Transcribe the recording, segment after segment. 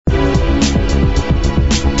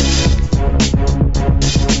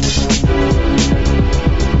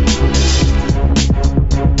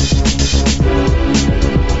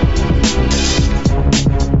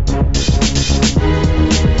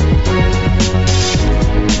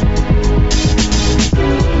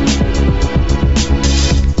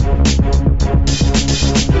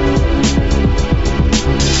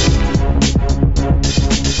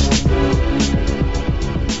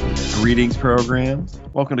programs.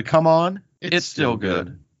 Welcome to Come On, It's Still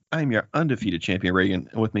Good. I am your undefeated champion, Reagan,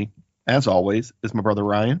 and with me, as always, is my brother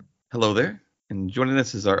Ryan. Hello there, and joining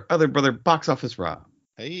us is our other brother, Box Office Rob.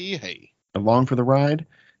 Hey. Along for the ride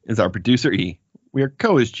is our producer E. We are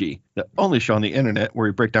COisG, the only show on the internet where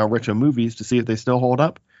we break down retro movies to see if they still hold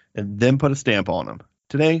up, and then put a stamp on them.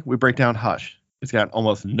 Today, we break down Hush. It's got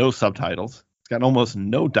almost no subtitles. It's got almost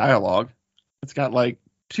no dialogue. It's got like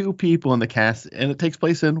 2 people in the cast, and it takes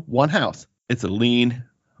place in one house. It's a lean,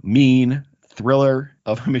 mean thriller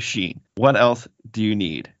of a machine. What else do you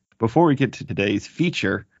need? Before we get to today's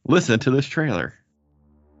feature, listen to this trailer.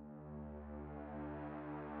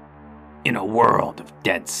 In a world of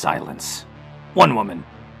dead silence, one woman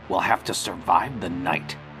will have to survive the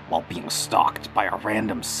night while being stalked by a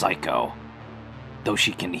random psycho. Though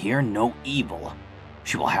she can hear no evil,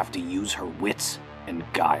 she will have to use her wits and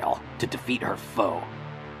guile to defeat her foe.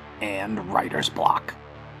 And writer's block,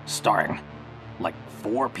 starring like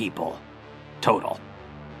 4 people total.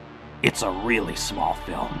 It's a really small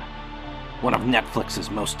film. One of Netflix's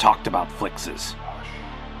most talked about flickses.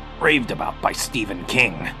 Raved about by Stephen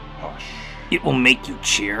King. It will make you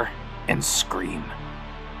cheer and scream.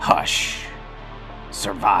 Hush.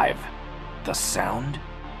 Survive the sound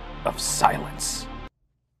of silence.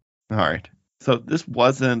 All right. So this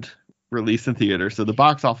wasn't released in theater, so the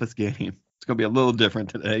box office game is going to be a little different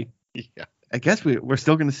today. Yeah. I guess we're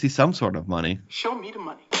still going to see some sort of money. Show me the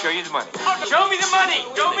money. Show you the money. Oh, show me the money.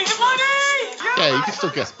 Show me the money. Yeah, you can still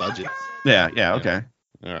guess budget. Yeah, okay.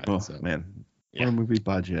 All right. Oh, so, man. yeah. What a movie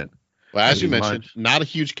budget. Well, as you Pretty mentioned, much. not a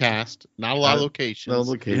huge cast, not a lot of locations. No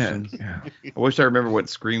locations. Yeah. I wish I remember what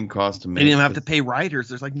Scream cost to They make. didn't even have to pay writers.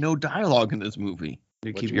 There's like no dialogue in this movie.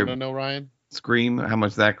 You What keep you your want to know, Ryan? Scream, how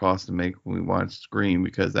much that cost to make when we watched Scream,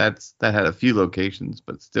 because that had a few locations,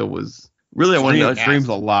 but still was really I want to know. Scream's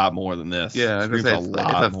a lot more than this. Yeah, I was Scream's gonna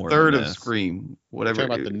say, it's a more third than of this. Scream, You're whatever.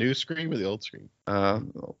 talking about the new Scream or the old Scream?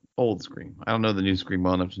 Old Scream. I don't know the new Scream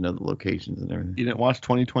well enough to know the locations and everything. You didn't watch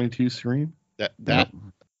 2022 Scream?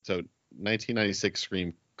 So 1996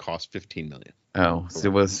 Scream cost $15 million. Oh, so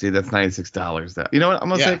we'll see. That's $96. That, you know what? I'm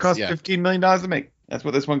gonna say it cost $15 million to make. That's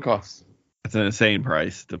what this one costs. That's an insane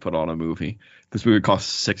price to put on a movie. This movie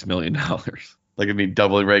cost $6 million. Like it'd be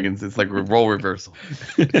doubling Reagan's. It's like a role reversal.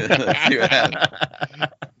 Let's see what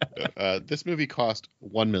happens. This movie cost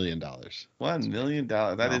 $1 million. $1 million.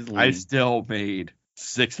 That is. I lean. still made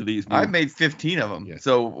 6 of these movies. I made 15 of them. Yeah.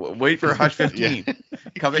 So wait for Hush 15.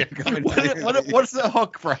 Come in. What's the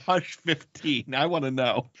hook for Hush 15? I want to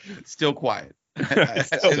know. Still quiet. I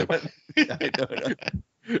don't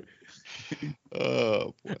know.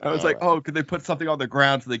 Oh, boy. I was like, could they put something on the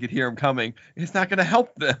ground so they could hear them coming? It's not going to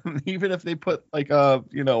help them, even if they put like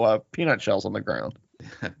peanut shells on the ground.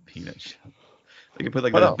 Peanut shell. They could put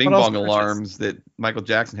like What those else- bing what else bong purchase? alarms that Michael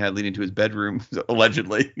Jackson had leading to his bedroom,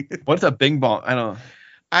 allegedly. What's a bing bong? I don't.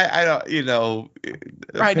 I don't, Right, you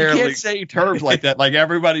apparently, can't say terms like that. Like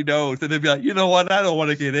everybody knows, and they'd be like, you know what? I don't want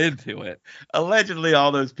to get into it. allegedly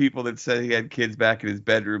all those people that said he had kids back in his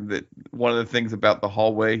bedroom, that one of the things about the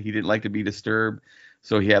hallway, he didn't like to be disturbed.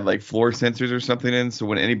 So he had like floor sensors or something in. So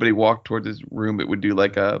when anybody walked towards his room, it would do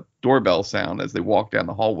like a doorbell sound as they walked down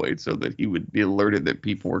the hallway so that he would be alerted that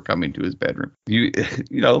people were coming to his bedroom.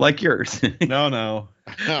 Like yours. No,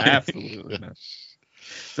 absolutely not.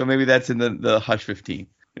 So maybe that's in the Hush 15.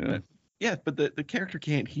 Yeah, but the character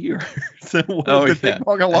can't hear. So what Oh, if the yeah. bing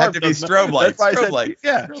bong It alarm had to be does not- strobe lights. That's why I Strobe said- lights.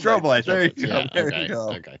 Yeah, Strobe strobe lights. lights. There you go. Yeah, There you go.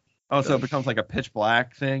 okay. Oh, so it becomes like a pitch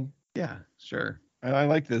black thing. Yeah, sure. I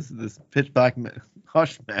like this pitch black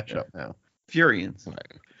Hush matchup now. Furians. All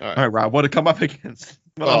All right. right, Rob, what to come up against?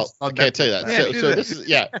 Well, on I can't tell you that. Yeah, So, do so that. this is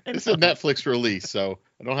this is a Netflix release, so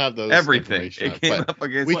I don't have those Everything. information on It came but up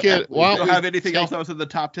against. we can. We Why don't don't we have anything take- else that was in the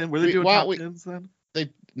top 10. Were they we- doing why top don't we- 10s then?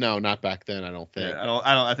 No, not back then. I don't think. Yeah, I don't.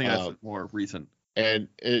 I think that's Uh, more recent. And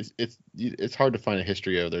it's hard to find a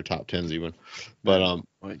history of their top 10s even. But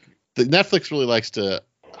Like the Netflix really likes to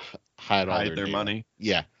hide all hide their their data. money.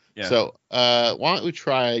 Yeah. Yeah. So why don't we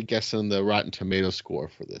try guessing the Rotten Tomato score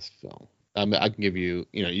for this film? I can give you,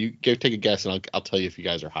 take a guess, and I'll tell you if you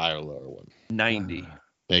guys are high or low or what. 90.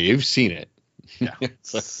 Now you've seen it. Yeah.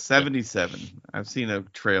 So- 77. I've seen a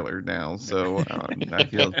trailer now, so I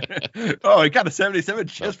feel. Oh, it got a 77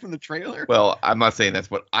 just from the trailer. Well, I'm not saying that's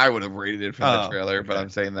what I would have rated it from the Oh, trailer, but okay. I'm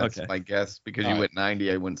saying that's Okay. my guess because All you right. went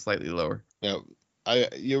 90, I went slightly lower. Now,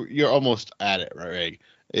 you're almost at it, right, Reg?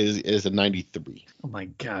 Is a 93. Oh my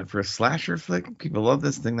god, for a slasher flick, people love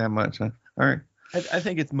this thing that much, huh? All right. I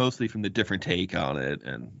think it's mostly from the different take on it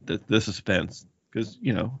and the suspense, because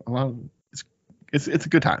a lot of it's a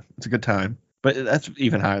good time. It's a good time, but that's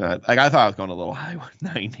even higher than like I thought I was going a little high with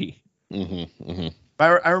 90. Mm-hmm. Mm-hmm.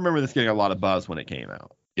 I remember this getting a lot of buzz when it came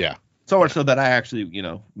out. Yeah. So much so that I actually,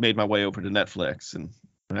 made my way over to Netflix and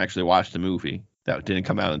actually watched the movie that didn't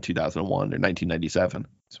come out in 2001 or 1997.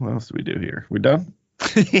 So what else do we do here? We done?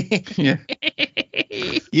 Yeah.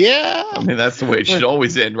 Yeah. I mean, that's the way it should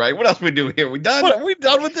always end, right? What else we do here? We done? What, are we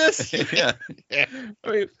done with this? Yeah. I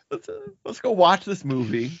mean, let's go watch this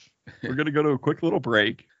movie. We're going to go to a quick little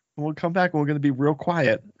break. And we'll come back and we're going to be real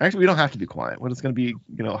quiet. Actually, we don't have to be quiet. We're just going to be,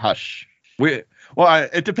 hush.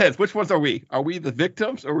 It depends. Which ones are we? Are we the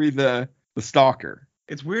victims or are we the stalker?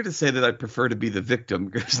 It's weird to say that I prefer to be the victim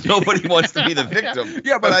because nobody wants to be the victim.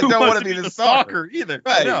 Yeah, but I don't want to be the stalker either.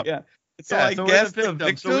 Right. No. Yeah. So Yeah, I so we're guess the the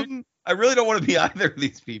victim, victim. I really don't want to be either of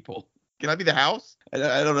these people. Can I be the house? I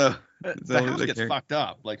don't know. The house gets fucked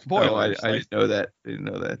up. Like Oh, spoilers. I didn't know that. I didn't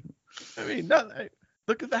know that. I mean,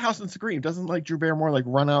 look at the house in Scream. Doesn't Drew Barrymore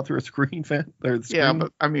run out through a screen fan? Yeah,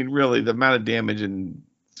 but I mean, really, the amount of damage in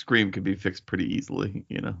Scream could be fixed pretty easily.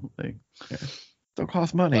 Don't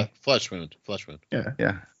cost money. Flesh wound. Yeah.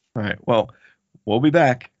 Yeah. All right. Well, we'll be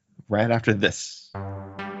back right after this. I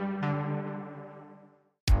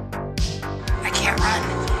can't run.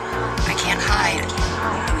 I can't hide.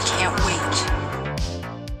 We can't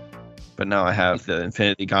wait. But now I have the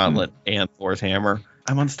Infinity Gauntlet and Thor's hammer.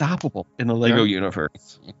 I'm unstoppable in the Lego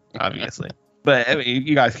universe, obviously. But I mean,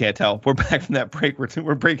 you guys can't tell. We're back from that break.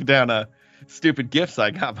 We're breaking down stupid gifts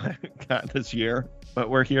I got this year. But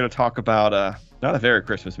we're here to talk about not a very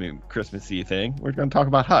Christmassy thing. We're going to talk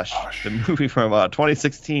about Hush, the movie from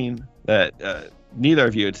 2016 that neither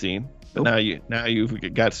of you had seen. But now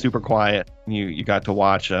you've got super quiet. You got to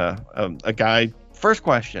watch a guy. First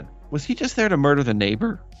question: was he just there to murder the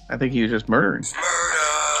neighbor? I think he was just murdering.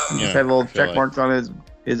 He just had little check marks on his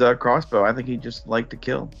crossbow. I think he just liked to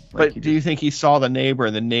kill. But do you think he saw the neighbor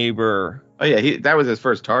and the neighbor? Oh yeah, that was his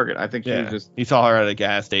first target. I think he saw her at a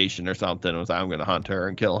gas station or something and was like, I'm going to hunt her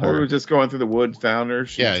and kill her. Or he was just going through the woods, found her.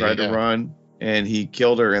 She tried to run, and he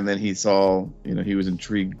killed her. And then he saw, he was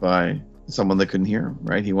intrigued by someone that couldn't hear him.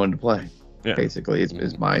 Right? He wanted to play. Yeah. Basically,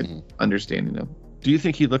 is my understanding of. Do you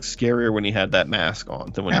think he looked scarier when he had that mask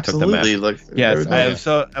on than when he took the mask? Yes,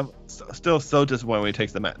 I'm still so disappointed when he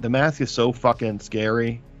takes the mask. The mask is so fucking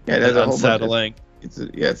scary. Yeah, it has a unsettling. It's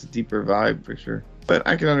a deeper vibe for sure. But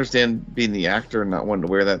I can understand being the actor and not wanting to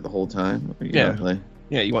wear that the whole time.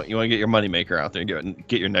 Yeah, you want to get your moneymaker out there and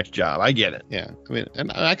get your next job. I get it. Yeah, I mean,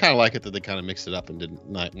 and I kind of like it that they kind of mixed it up and didn't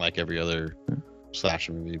not like every other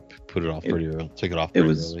slasher movie. Put it off pretty early. Took it off pretty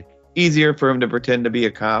early. Easier for him to pretend to be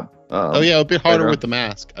a cop. A bit harder with the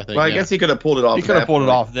mask, I think. Well, I guess he could have pulled it off. He could have pulled it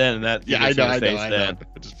off then, and that. Yeah, I know.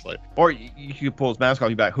 Just play. Or you could pull his mask off.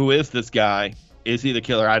 You back. Who is this guy? Is he the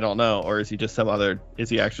killer? I don't know. Or is he just some other? Is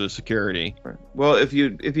he actually security? Well, if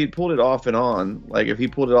he'd pulled it off and on, like if he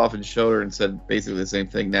pulled it off and showed her and said basically the same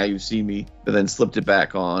thing, now you see me, but then slipped it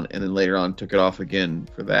back on and then later on took it off again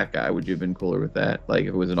for that guy, would you have been cooler with that? Like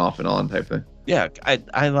if it was an off and on type thing? Yeah,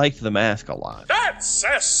 I liked the mask a lot. That's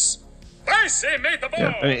spicy meatball.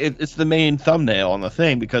 Yeah, I mean, it's the main thumbnail on the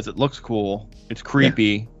thing because it looks cool. It's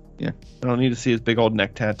creepy. Yeah. I don't need to see his big old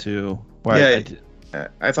neck tattoo.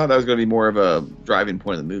 I thought that was going to be more of a driving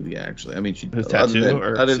point of the movie, actually. I mean,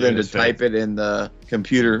 other than to type it in the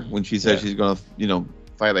computer when she says she's going to,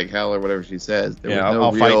 fight like hell or whatever she says.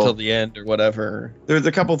 I'll fight till the end or whatever. There was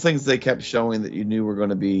a couple things they kept showing that you knew were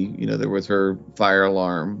going to be, there was her fire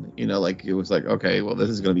alarm, like it was like, okay, well, this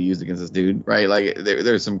is going to be used against this dude, right? Like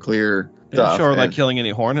there's some clear stuff. Sure, like killing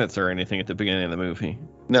any hornets or anything at the beginning of the movie.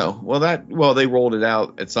 No, they rolled it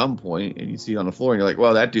out at some point, and you see it on the floor, and you're like,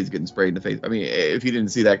 well, that dude's getting sprayed in the face. I mean, if you didn't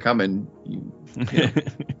see that coming,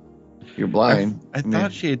 you're blind. I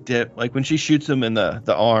thought she had dipped, like when she shoots him in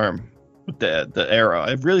the arm with the arrow.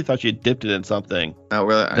 I really thought she had dipped it in something that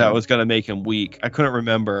was going to make him weak. I couldn't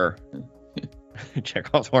remember.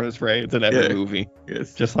 Chekhov's hornet spray. It's in every movie.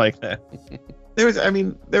 Yes. Just like that. There was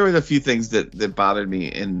a few things that bothered me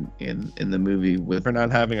in the movie with for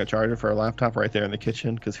not having a charger for a laptop right there in the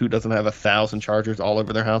kitchen, because who doesn't have 1,000 chargers all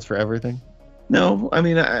over their house for everything? No, I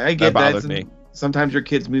mean I get that. Bothered me. Sometimes your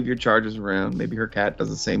kids move your chargers around. Maybe her cat does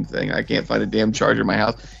the same thing. I can't find a damn charger in my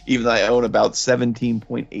house, even though I own about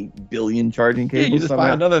 17.8 billion charging cables. Yeah, you just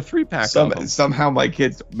buy another 3-pack. Somehow my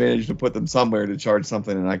kids manage to put them somewhere to charge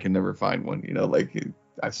something, and I can never find one.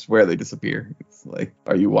 I swear they disappear. It's like,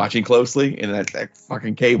 are you watching closely? And that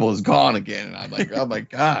fucking cable is gone again. And I'm like, oh my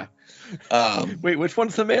god. Wait, which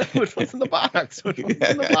one's the man? Which one's in the box? Which one's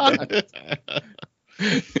in the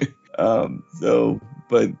box?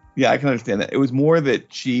 But yeah, I can understand that. It was more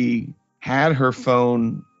that she had her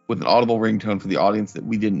phone with an audible ringtone for the audience that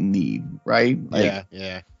we didn't need, right?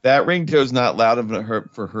 Yeah. That ringtone's not loud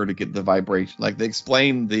enough for her to get the vibration. Like they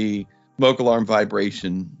explained the smoke alarm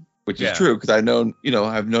vibration, which is true because I've known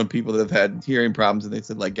people that have had hearing problems, and they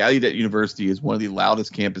said like Gallaudet University is one of the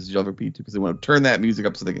loudest campuses you'll ever be to because they want to turn that music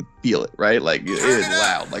up so they can feel it, right? Like it is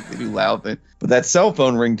loud, like they do loud things. But that cell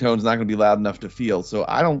phone ringtone's not going to be loud enough to feel. So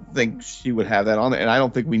I don't think she would have that on there, and I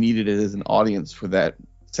don't think we needed it as an audience for that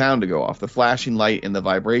sound to go off. The flashing light and the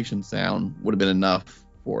vibration sound would have been enough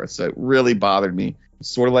for us. So it really bothered me.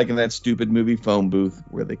 Sort of like in that stupid movie Phone Booth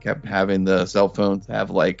where they kept having the cell phones have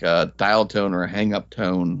like a dial tone or a hang up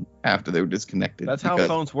tone after they were disconnected. That's how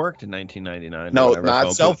phones worked in 1999. No,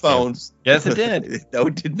 not cell phones. Yes, it did. No,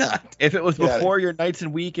 it did not. If it was before your nights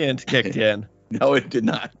and weekends kicked in. No, it did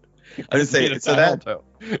not. I'm just saying. So that,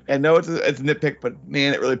 and no, it's a nitpick, but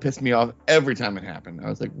man, it really pissed me off every time it happened. I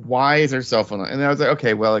was like, why is her cell phone on? And I was like,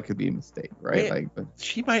 okay, well, it could be a mistake, right? Yeah, like, but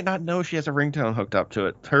she might not know she has a ringtone hooked up to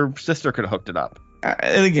it. Her sister could have hooked it up.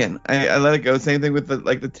 And again, I let it go. Same thing with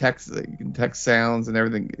the text. You can text sounds and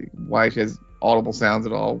everything. Why she has audible sounds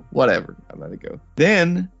at all? Whatever. I let it go.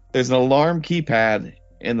 Then there's an alarm keypad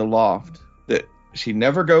in the loft that she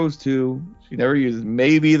never goes to. She never uses.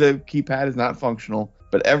 Maybe the keypad is not functional,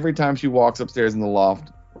 but every time she walks upstairs in the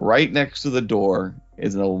loft, right next to the door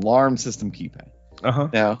is an alarm system keypad.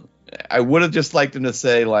 Now, I would have just liked them to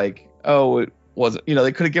say like, oh, it wasn't.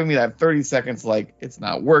 They could have given me that 30 seconds. Like, it's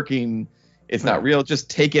not working. It's not real. Just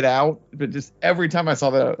take it out. But just every time I saw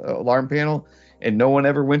the alarm panel and no one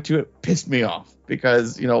ever went to it, pissed me off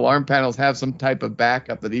because, alarm panels have some type of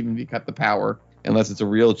backup that even if you cut the power, unless it's a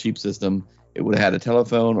real cheap system, it would have had a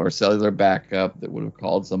telephone or cellular backup that would have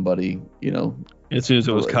called somebody, As soon as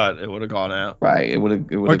it was cut, it would have gone out. Right. It would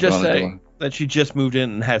have or just say that she just moved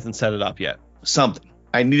in and hasn't set it up yet. Something.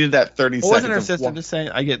 I needed that 30 seconds. Wasn't her sister just saying,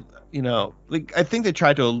 I get, I think they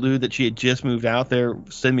tried to allude that she had just moved out there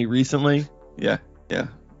semi-recently. Yeah.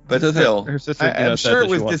 But still, her sister, I'm sure it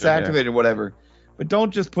was deactivated or whatever. But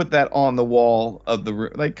don't just put that on the wall of the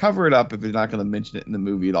room. Like, cover it up if you're not going to mention it in the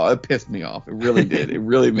movie at all. It pissed me off. It really did. It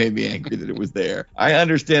really made me angry that it was there. I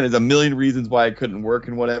understand there's a million reasons why it couldn't work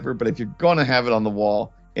and whatever, but if you're going to have it on the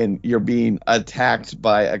wall and you're being attacked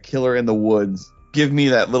by a killer in the woods, give me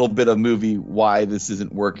that little bit of movie why this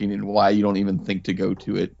isn't working and why you don't even think to go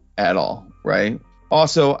to it at all, right?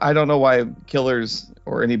 Also, I don't know why killers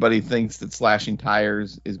or anybody thinks that slashing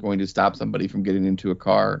tires is going to stop somebody from getting into a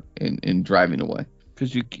car and driving away.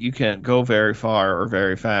 Because you can't go very far or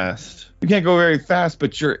very fast. You can't go very fast,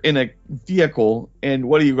 but you're in a vehicle, and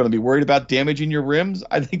what are you going to be worried about damaging your rims?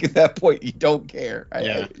 I think at that point you don't care.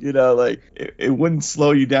 It wouldn't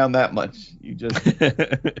slow you down that much. You just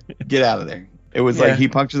get out of there. It was like he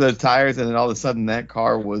punctured those tires, and then all of a sudden that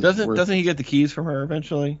car was. Doesn't he get the keys from her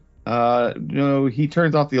eventually? No, he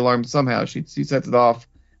turns off the alarm somehow. She sets it off.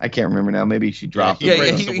 I can't remember now. Maybe she dropped it.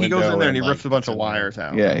 Yeah, he goes in there and he rips a bunch of wires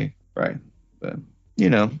out. Yeah, right. But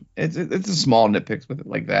it's a small nitpicks with it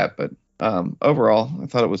like that. But overall, I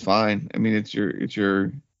thought it was fine. I mean, it's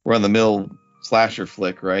your run-of-the-mill slasher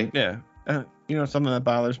flick, right? Yeah. Something that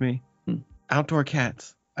bothers me? Outdoor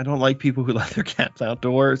cats. I don't like people who let their cats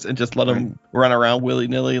outdoors and just let them run around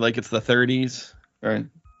willy-nilly like it's the 30s. Right.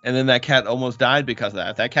 And then that cat almost died because of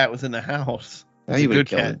that. That cat was in the house. He would have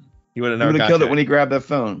killed it. He would have killed it when he grabbed that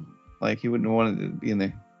phone. Like, he wouldn't have wanted to be in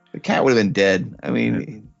there. The cat would have been dead. I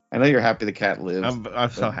mean, I know you're happy the cat lives. I'm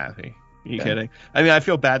so happy. Are you kidding? I mean, I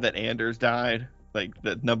feel bad that Anders died. Like,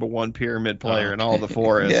 the number one pyramid player in all the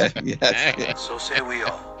forest. Yeah. So say we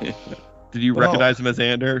all. Did you recognize him as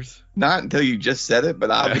Anders? Not until you just said it, but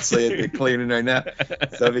obviously it's clear right now.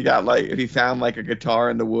 So if he found like a guitar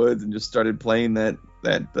in the woods and just started playing that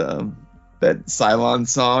Cylon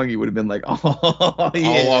song, you would have been like, oh yeah,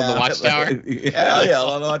 all along the watchtower. Yeah,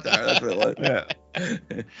 all along the watchtower. That's what it was. Yeah.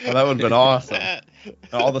 Well, that would have been awesome.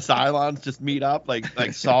 All the Cylons just meet up,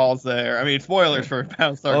 like Saul's there. I mean, spoilers for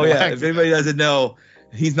Battlestar. Oh yeah, if anybody doesn't know,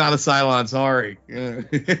 he's not a Cylon. Sorry.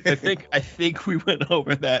 I think we went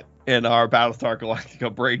over that in our Battlestar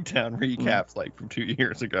Galactica breakdown recaps, like from 2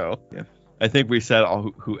 years ago. Yeah. I think we said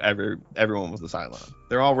everyone was a Cylon.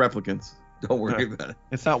 They're all replicants. Don't worry about it.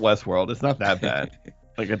 It's not Westworld. It's not that bad.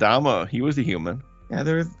 Like Adama, he was a human. Yeah,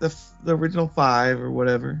 there's the original 5 or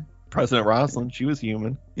whatever. President Rosalind, she was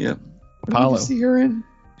human. Yeah. Apollo. What did you see her in?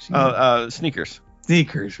 Sneakers.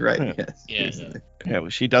 Sneakers, right? Yeah. Yeah. Well,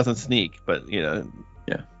 she doesn't sneak, but Yeah.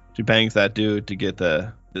 She bangs that dude to get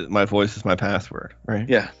my voice is my password, right?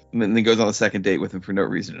 Yeah. And then goes on a second date with him for no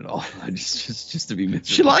reason at all. just to be miserable.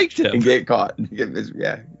 She liked him. And get caught. And get miserable.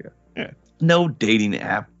 Yeah. No dating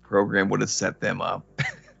app program would have set them up.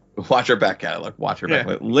 Watch her back catalog. Watch her back.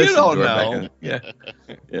 Listen to her back catalog.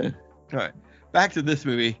 Yeah. All right. Back to this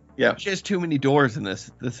movie. Yeah. She has too many doors in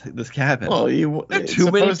this cabin. Well, There are it's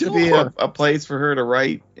too many supposed to be doors. a place for her to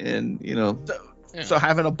write, and So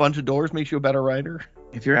having a bunch of doors makes you a better writer.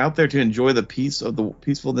 if you're out there to enjoy the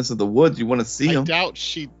peacefulness of the woods, you want to see I them. doubt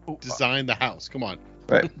she designed the house. Come on.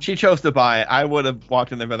 Right. She chose to buy it. I would have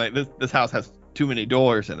walked in there and been like, this house has too many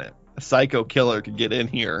doors in it. A psycho killer could get in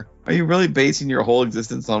here. Are you really basing your whole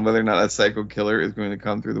existence on whether or not a psycho killer is going to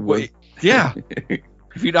come through the woods? Yeah.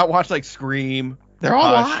 If you not watch like Scream, They're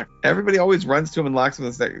all Hush. locked. Everybody always runs to them and locks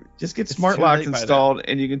them. Just get It's smart too locks late by installed,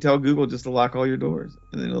 and you can tell Google just to lock all your doors,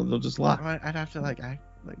 and then they'll just lock. I'd have to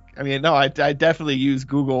I definitely use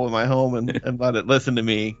Google in my home and let it listen to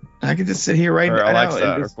me, I could just sit here right or now Alexa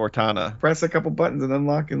and or just Cortana. press a couple buttons and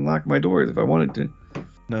unlock and lock my doors if I wanted to.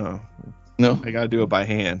 No, No, I gotta do it by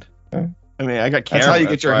hand. Okay. I mean, I got that's how you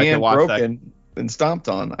cameras get your where I can hand watch that. broken and stomped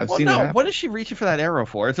on. I've Well, seen it no, happen. what is she reaching for that arrow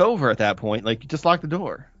for? It's over at that point. Like, you just lock the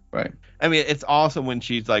door. Right. I mean, it's awesome when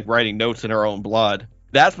she's like writing notes in her own blood.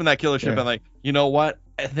 That's when that killer should have been like, you know what?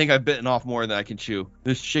 I think I've bitten off more than I can chew.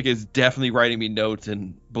 This chick is definitely writing me notes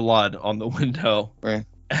in blood on the window. Right.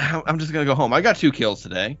 I'm just gonna go home. I got 2 kills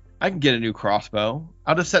today. I can get a new crossbow.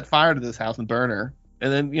 I'll just set fire to this house and burn her,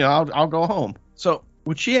 and then I'll go home. So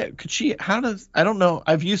could she? How does? I don't know.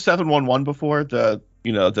 I've used 711 before. The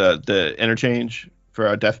interchange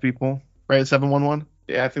for deaf people, right? 711.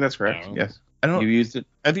 Yeah, I think that's correct. No. Yes. I don't. You used it?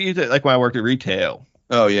 I've used it like when I worked at retail,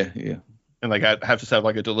 Oh yeah. and like I have to set up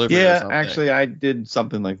like a delivery. or Yeah, something. actually, I did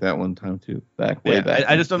something like that one time too. Way back.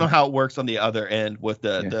 I just don't know how it works on the other end with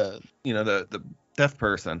the deaf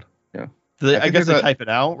person. Yeah. So I think guess they there's type it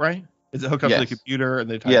out, right? Is it hooked up to the Yes. computer and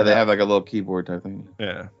they type Yeah, it they out? have like a little keyboard type thing.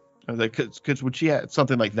 Yeah. I was like, cause would she have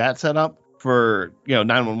something like that set up for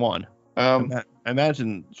 911? I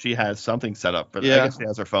imagine she has something set up, but I Yeah. guess she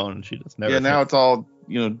has her phone and she just never. Yeah, now it's all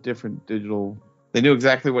different digital. They knew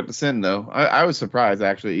exactly what to send though. I was surprised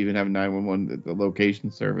actually, even having 911, that the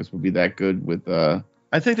location service would be that good with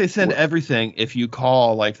I think they send everything if you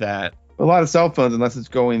call like that. a lot of cell phones, unless it's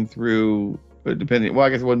going through. But depending, well,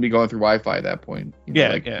 I guess it wouldn't be going through Wi-Fi at that point.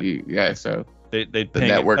 Yeah. So They ping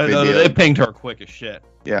network it. may be They a- pinged her quick as shit.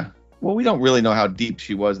 yeah. Well, we don't really know how deep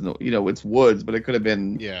she was in the, it's woods, but it could have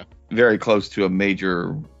been very close to a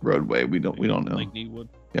major roadway. We don't know. Like Needwood.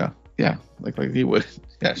 Yeah, like he would.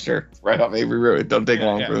 Yeah, sure. Right off Avery Road. It don't take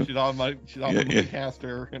long for. She's on my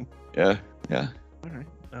caster. And Yeah. all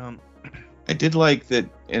right. I did like that,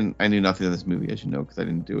 and I knew nothing of this movie, as you know, because I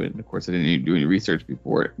didn't do it, and of course I didn't do any research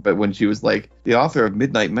before it. But when she was like the author of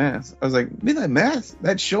Midnight Mass, I was like, Midnight Mass,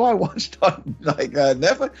 that show I watched on like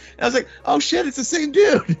Netflix. And I was like, oh shit, it's the same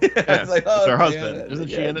dude. I was like, It's her man. husband. Isn't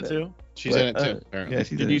she in it too? She's in it too. apparently. Yeah,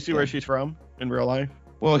 she's Did in you it, see where she's from in real life?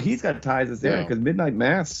 Well, he's got ties to this area No. because Midnight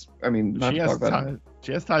Mass. I mean, not She to has, talk about it.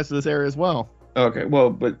 she has ties to this area as well. Okay, well,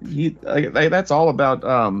 but that's all about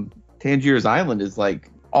Tangier's Island is like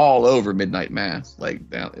all over Midnight Mass, like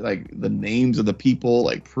the names of the people,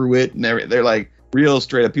 like Pruitt and everything. They're like real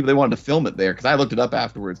straight up people. They wanted to film it there because I looked it up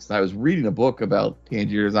afterwards because I was reading a book about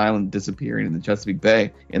Tangier's Island disappearing in the Chesapeake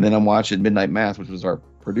Bay, and then I'm watching Midnight Mass, which was our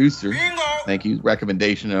producer. Thank you,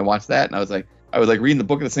 recommendation, and I watched that, and I was like reading the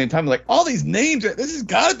book at the same time, like all these names. This has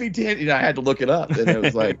got to be Tangier. I had to look it up, and it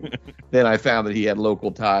was like, then I found that he had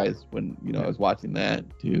local ties when I was watching that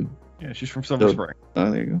too. Yeah, she's from Silver Spring. Oh,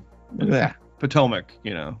 there you go. Look at that. Potomac,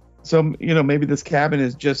 So, maybe this cabin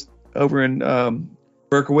is just over in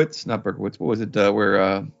Berkowitz, not Berkowitz. What was it?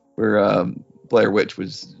 Where Blair Witch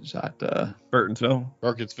was shot? Burtonsville.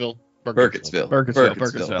 Burkittsville.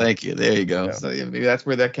 Burkittsville. Thank you. There you go. Yeah. So maybe that's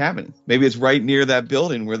where that cabin is. Maybe it's right near that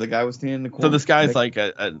building where the guy was standing in the corner. So this guy's like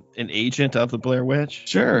an agent of the Blair Witch.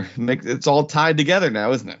 Sure. It's all tied together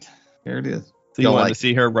now, isn't it? There it is. So you Don't wanted like- to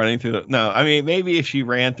see her running through the... No, I mean, maybe if she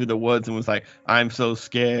ran through the woods and was like, I'm so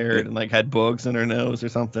scared, and like had bugs in her nose or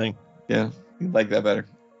something. Yeah. You'd like that better.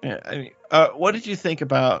 Yeah, I mean, what did you think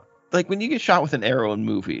about, like, when you get shot with an arrow in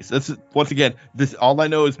movies? This is, once again, all I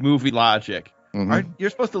know is movie logic. Mhm. You're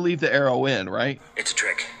supposed to leave the arrow in, right? It's a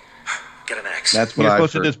trick. Get an axe. That's what You're I've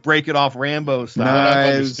supposed heard. to just break it off Rambo style.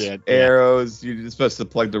 Knives, understand, yeah. arrows. You're just supposed to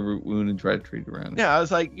plug the root wound and try to treat it around it. Yeah, I was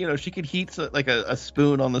like, she could heat like a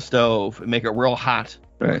spoon on the stove and make it real hot.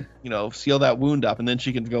 Right. Seal that wound up, and then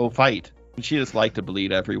she can go fight. And she just liked to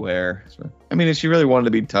bleed everywhere. Sure. I mean, if she really wanted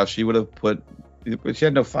to be tough, she would have put. But she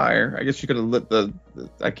had no fire. I guess she could have lit the.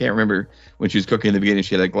 I can't remember when she was cooking in the beginning.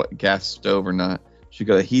 She had a gas stove or not. She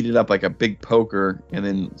could have heated up like a big poker and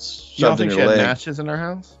then You don't shoved it in think her she had leg. matches in her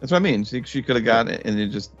house? That's what I mean. She could have got it and then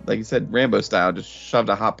just, like you said, Rambo style, just shoved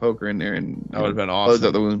a hot poker in there and That would have been closed awesome.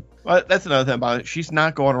 up the wound. Well, that's another thing about it. She's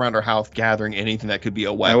not going around her house gathering anything that could be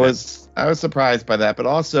a weapon. I was surprised by that, but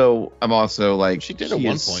also I'm also like She did at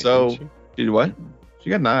one is point. So didn't did what? She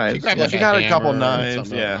got knives. She grabbed Yeah, like she got a couple hammer and knives,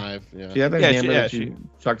 some yeah. knife, yeah. She had that Yeah, hammer that she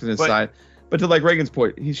chucked in his but- side. But to like Reagan's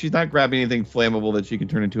point, she's not grabbing anything flammable that she can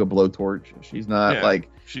turn into a blowtorch. She's not Yeah. like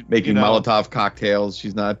She, making you know, Molotov cocktails.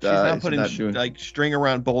 She's not. She's not putting doing. like string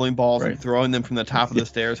around bowling balls and Right. throwing them from the top of the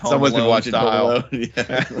stairs. Home Someone's been Alone watching style. Home Alone.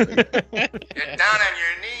 Yeah. Get down on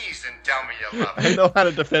your knees and tell me you love I me. know how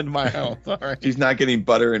to defend my house. All right. She's not getting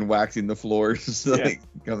butter and waxing the floors. Yeah. Like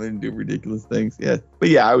come in and do ridiculous things. Yeah. But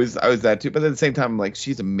yeah, I was that too. But at the same time, I'm like,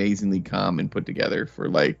 she's amazingly calm and put together for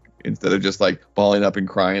like instead of just like balling up and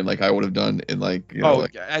crying like I would have done in like you know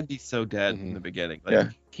like I'd be so dead in Mhm. the beginning. Like, Yeah.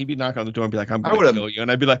 He'd be knocking on the door and be like, "I'm I going to would've- kill you,"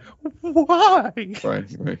 and I'd be like, "Why?"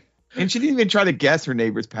 right. And she didn't even try to guess her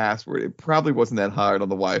neighbor's password. It probably wasn't that hard on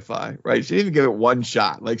the Wi-Fi, right? She didn't even give it one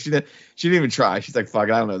shot. Like she didn't even try. She's like, "Fuck,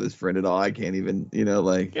 I don't know this friend at all. I can't even,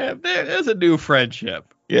 like." Yeah, there's a new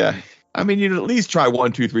friendship. Yeah. I mean, you'd at least try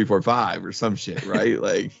 1, 2, 3, 4, 5 or some shit, right?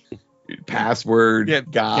 Like password, Yeah,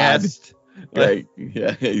 God, guessed. like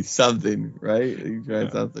something, right? You try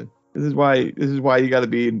something. This is why you got to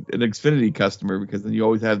be an Xfinity customer, because then you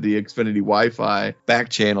always have the Xfinity Wi-Fi back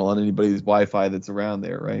channel on anybody's Wi-Fi that's around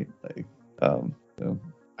there, right? Like, so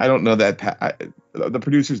I don't know that the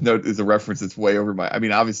producer's note is a reference that's way over my. I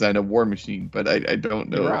mean, obviously I know War Machine, but I don't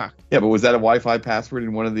know. Rock. Yeah, but was that a Wi-Fi password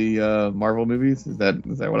in one of the Marvel movies? Is that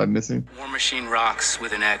what I'm missing? War Machine rocks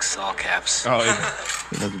with an X, all caps. Oh,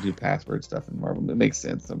 He doesn't do password stuff in Marvel. It makes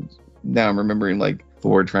sense. Now I'm remembering like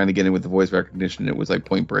Thor trying to get in with the voice recognition. It was like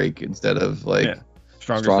Point Break instead of like yeah.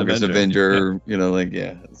 Strongest Avenger.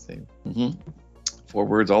 The same. 4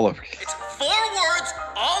 words all over. It's 4 words,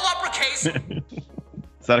 all uppercase.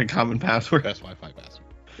 Is that a common password? Best Wi-Fi password.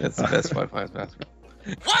 That's the best Wi-Fi password.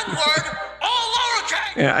 1 word, all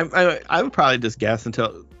lowercase. Yeah, I would probably just guess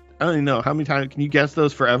until I don't even know how many times can you guess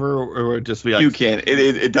those forever, or just be like You can.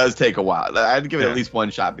 It does take a while. I'd give it Yeah. at least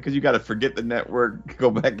one shot because you got to forget the network,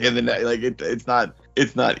 go back in the net. Like it's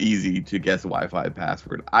not easy to guess a Wi-Fi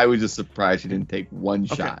password. I was just surprised she didn't take one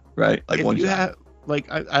Okay. shot. Right, like if one you shot. have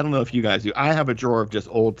like I don't know if you guys do. I have a drawer of just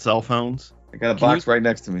old cell phones. I got a can box right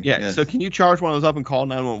next to me. Yeah. Yes. So can you charge one of those up and call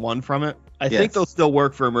 911 from it? I think Yes. they'll still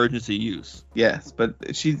work for emergency use. Yes, but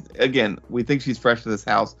we think she's fresh to this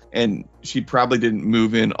house, and she probably didn't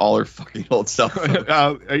move in all her fucking old cell phones.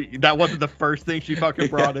 That wasn't the first thing she fucking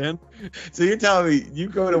brought in. So you're telling me you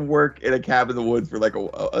go to work in a cabin in the woods for like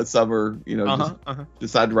a summer, just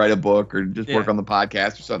decide to write a book or just work Yeah. on the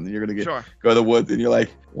podcast or something. You're gonna Sure. go to the woods and you're like,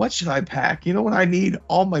 what should I pack? You know what I need?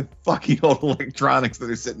 All my fucking old electronics that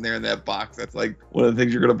are sitting there in that box. That's like one of the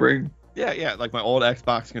things you're gonna bring. Yeah, like my old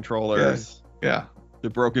Xbox controllers, Yes. Yeah. the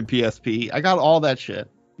broken PSP. I got all that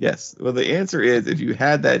shit. Yes. Well, the answer is if you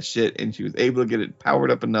had that shit and she was able to get it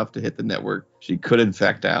powered up enough to hit the network, she could in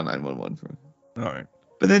fact dial 911 from it. All right.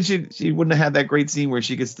 But then she wouldn't have had that great scene where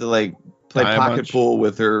she gets to like play Die a pocket bunch? pool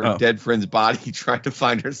with her Oh. dead friend's body, trying to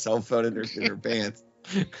find her cell phone in her pants.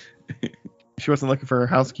 She wasn't looking for her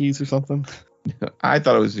house keys or something. I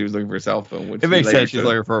thought she was looking for a cell phone. Which It she makes later sense. She's showed.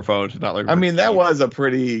 looking for a phone. She's not looking. I for mean, that keys. was a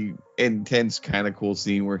pretty intense, kind of cool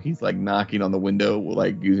scene where he's like knocking on the window,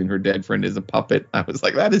 like using her dead friend as a puppet. I was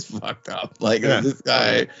like, that is fucked up. Like Yeah. this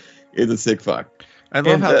guy is a sick fuck. I love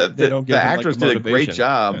And how they don't give the him, like, actress did a great motivation.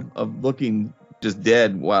 job Yeah. of looking just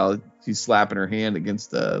dead while she's slapping her hand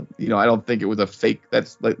against I don't think it was a fake.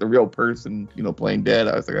 That's like the real person, playing dead.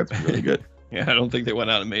 I was like, that's really good. Yeah, I don't think they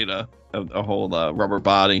went out and made a whole rubber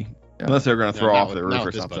body, Yeah. unless they're gonna throw not off with- the not roof or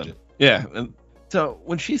with this something. budget. Yeah, and so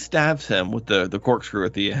when she stabs him with the corkscrew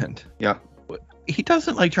at the end, Yeah. he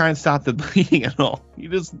doesn't like try and stop the bleeding at all. He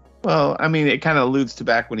just Well, I mean, it kind of alludes to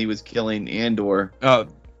back when he was killing Andor,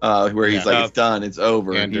 where he's Yeah. like, it's done, it's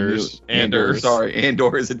over. He knew- Anders. Andor. Sorry,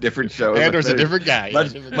 Andor is a different show. Andor's a Much better- different guy. Yeah,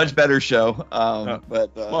 Much, different much guy. better show. But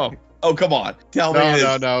whoa. oh, come on, tell me.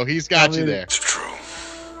 No. He's got you there. It's true.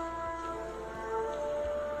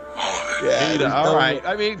 All of it. Yeah, there's all no- right.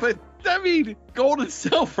 I mean, gold and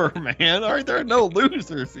silver, man. All right, there are no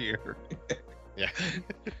losers here. Yeah.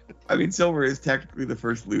 I mean, Silver is technically the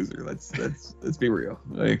first loser. Let's be real.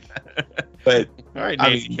 Like, but All right, I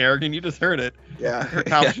Nancy mean- Kerrigan, you just heard it. yeah, Her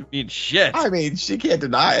accomplishment means shit. I mean, she can't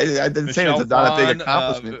deny it. I didn't say Michelle it's not a big Pfeiffer,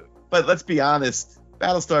 accomplishment. But let's be honest.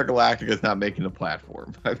 Battlestar Galactica is not making a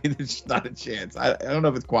platform. I mean, there's just not a chance. I don't know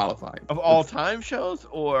if it's qualifying. Of all time shows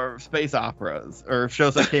or space operas or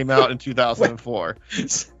shows that came out in 2004.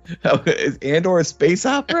 Is Andor a space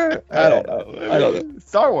opera? I don't know.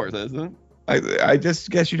 Star Wars isn't. I just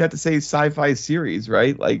guess you'd have to say sci-fi series,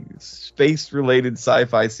 right? Like space-related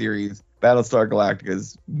sci-fi series. Battlestar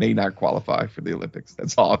Galactica may not qualify for the Olympics.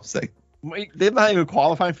 That's all I'm saying. Wait, they're not even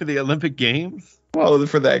qualifying for the Olympic Games? Well,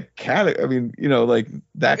 for that category, I mean, like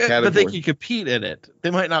that category. But they can compete in it.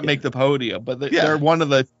 They might not make the podium, but they're one of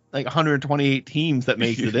the 128 teams that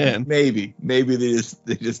makes it in. Maybe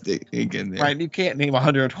they just ain't in there. Right, you can't name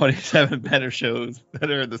 127 better shows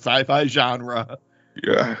that are in the sci-fi genre.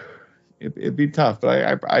 Yeah, it'd be tough,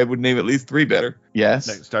 but I would name at least 3 better.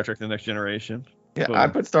 Yes, Star Trek: The Next Generation. Yeah, I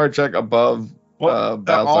put Star Trek above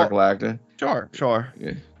Battlestar Galactica. Sure.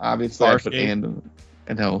 Yeah. Obviously, I put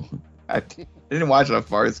I know. I didn't watch enough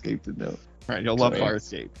Farscape to know. Right, you'll love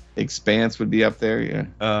Farscape. Expanse would be up there, yeah.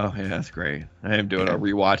 Oh, yeah, that's great. I am doing a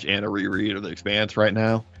rewatch and a reread of The Expanse right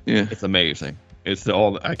now. Yeah. It's amazing. It's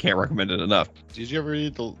I can't recommend it enough. Did you ever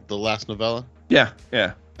read the last novella? Yeah.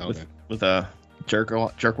 Okay. With a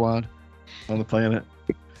jerkwad on the planet.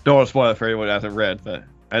 Don't want to spoil it for anyone who hasn't read, but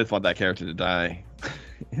I just want that character to die,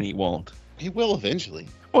 and he won't. He will eventually.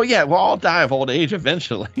 Well, yeah, we'll all die of old age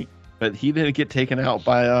eventually, but he didn't get taken out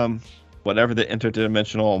by whatever the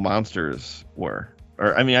interdimensional monsters were.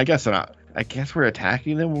 Or I mean, I guess they're not. I guess we're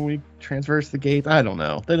attacking them when we traverse the gates. I don't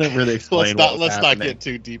know. They didn't really explain. Let's not get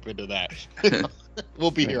too deep into that.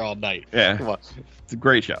 We'll be here all night. Yeah, come on. It's a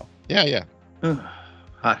great show. Yeah.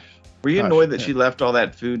 Hush. Were you annoyed that she left all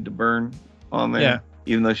that food to burn on there? Yeah.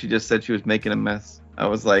 Even though she just said she was making a mess. I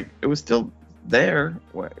was like, it was still there.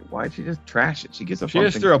 Why'd she just trash it? She just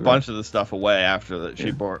threw a bunch of the stuff away after that.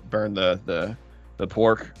 She burned the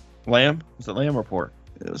pork. Lamb? Was it lamb or pork?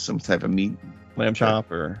 It was some type of meat. Lamb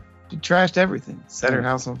chop or... She trashed everything. Set her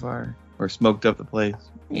house on fire. Or smoked up the place.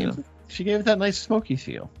 She gave it that nice smoky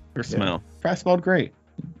feel. Or smell. Probably smelled great.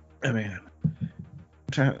 I mean...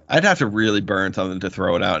 I'd have to really burn something to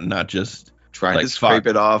throw it out and not just... Try to scrape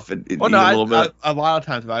it off and eat a little bit. A lot of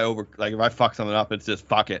times if I fuck something up, it's just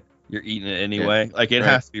fuck it. You're eating it anyway. Yeah. Like it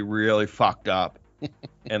has to be really fucked up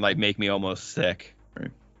and like make me almost sick.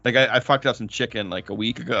 Right. Like I fucked up some chicken like a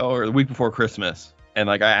week ago or the week before Christmas, and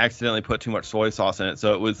like I accidentally put too much soy sauce in it,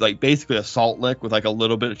 so it was like basically a salt lick with like a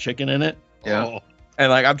little bit of chicken in it. Yeah.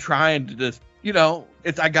 And like I'm trying to just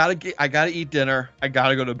it's I gotta eat dinner. I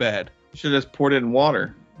gotta go to bed. You should have just poured it in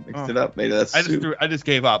water, mixed it up, made it a soup. I just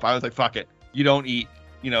gave up. I was like, fuck it. You don't eat.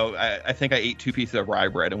 I think I ate 2 pieces of rye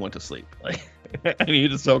bread and went to sleep. Like I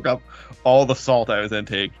needed to soak up all the salt I was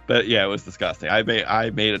intaking. But yeah, it was disgusting. I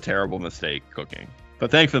made a terrible mistake cooking.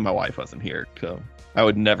 But thankfully my wife wasn't here, so I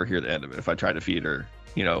would never hear the end of it if I tried to feed her,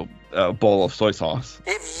 a bowl of soy sauce.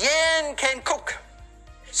 If Yan can cook,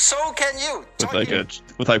 so can you.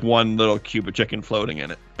 With like one little cube of chicken floating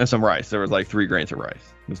in it and some rice. There was like 3 grains of rice.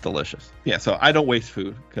 It was delicious. Yeah, so I don't waste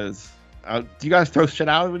food because. Do you guys throw shit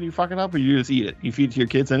out when you fuck it up, or you just eat it? You feed it to your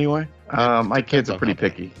kids anyway? My kids are pretty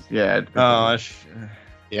picky. Yeah.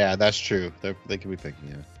 Yeah, that's true. They can be picky.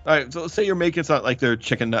 Yeah. All right. So let's say you're making something like their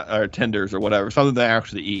chicken or tenders or whatever, something they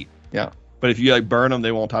actually eat. Yeah. But if you like burn them,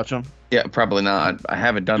 they won't touch them. Yeah, probably not. I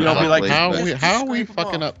haven't done that. Be like, how are we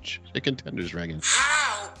fucking up chicken tenders, Reagan?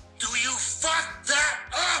 How do you fuck that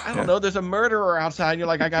up? I don't know. There's a murderer outside. And you're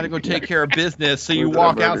like, I got to go take care of business. So you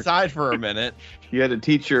walk outside for a minute. You had to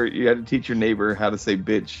teach your neighbor how to say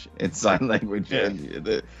bitch in sign language. Yeah.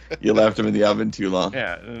 And you left him in the oven too long.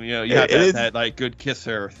 Yeah, you have that like good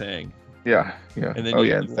kisser thing. Yeah. And then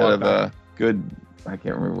instead of good, I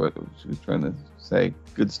can't remember what she was trying to say.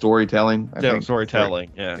 Good storytelling. I think.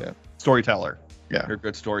 Storytelling. Yeah. Storyteller. Yeah. You're a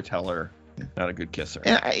good storyteller, not a good kisser.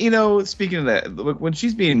 And speaking of that, when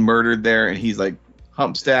she's being murdered there, and he's like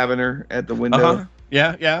hump stabbing her at the window. Uh-huh.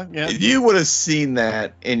 Yeah. You would have seen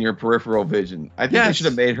that in your peripheral vision. I think they should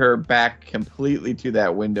have made her back completely to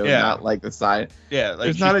that window, not like the side. Yeah, like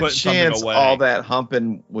there's not a chance all that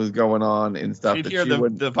humping was going on and stuff. She'd hear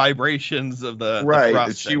the vibrations of the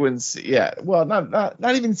that she wouldn't see. Yeah, well,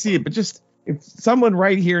 not even see it, but just if someone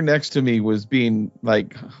right here next to me was being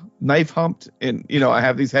like knife humped, and I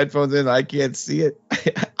have these headphones in, and I can't see it.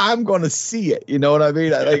 I'm gonna see it. You know what I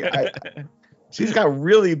mean? She's got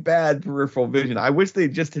really bad peripheral vision. I wish they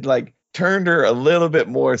just had like turned her a little bit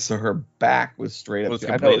more so her back was straight up. Was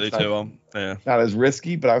completely to him. Yeah. Not as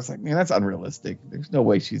risky, but I was like, man, that's unrealistic. There's no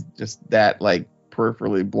way she's just that like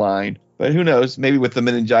peripherally blind. But who knows? Maybe with the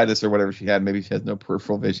meningitis or whatever she had, maybe she has no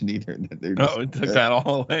peripheral vision either. It took that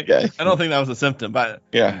all away. Yeah. I don't think that was a symptom, but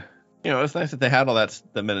yeah, it's nice that they had all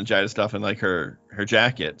the meningitis stuff in like her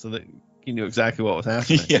jacket, so that you knew exactly what was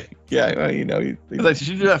happening. Yeah. Well, does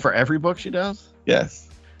she do that for every book she does? Yes.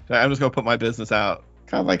 I'm just gonna put my business out.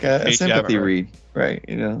 Kind of like a sympathy read, right?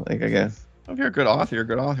 I guess. If you're a good author, you're a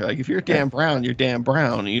good author. Like if you're Dan Brown, you're Dan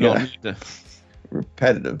Brown. You don't need to.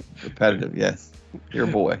 Repetitive. Yes. You're a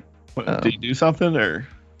boy. Do you do something or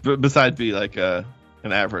besides be like a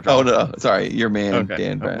an average. Oh author. no, sorry, your man, Okay,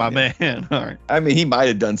 Dan Brown. my yeah. man. All right. I mean, he might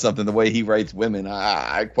have done something the way he writes women.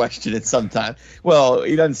 I question it sometimes. Well,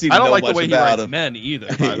 he doesn't seem to I don't know like the much way he about writes him. men either.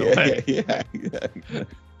 By the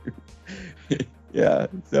way. Yeah.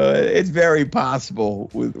 So it's very possible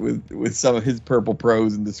with some of his purple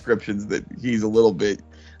prose and descriptions that he's a little bit.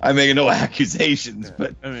 I'm making no accusations,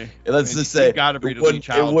 but I mean, let's just say you gotta read a Lee it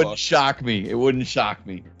Child wouldn't book. shock me. It wouldn't shock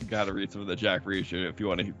me. You gotta read some of the Jack Reacher if you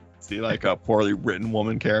want to see like a poorly written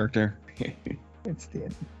woman character, It's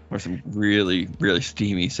Dan. or some really really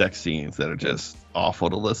steamy sex scenes that are just awful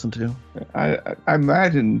to listen to. I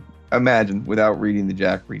imagine without reading the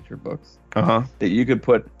Jack Reacher books that you could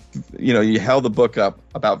put, you held the book up,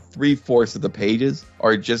 about 3/4 of the pages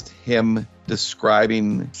are just him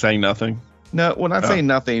describing. Saying nothing. No, well, not saying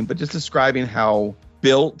nothing, but just describing how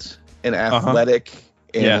built and athletic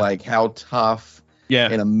and like how tough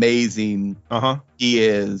and amazing he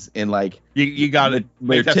is, and like you got to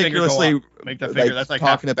meticulously make that figure. That's like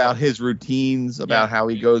talking about his routines, about how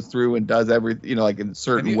he goes through and does everything, like in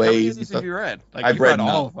certain ways. How many of and these stuff. have you read? Like, I've read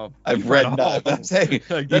all of them. I've read none. I'm saying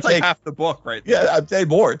That's like half the book, right there. Yeah, I'm saying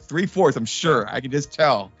more. 3/4. I'm sure. I can just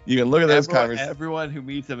tell. You can look at those conversations. Everyone who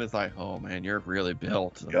meets him is like, "Oh man, you're really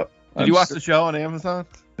built." Yep. Did you watch the show on Amazon?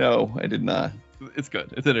 No, I did not. It's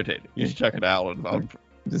good. It's entertaining. You should check it out. I'm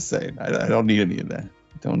just saying. I don't need any of that.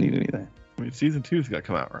 Don't need any of that. I mean, season 2's got to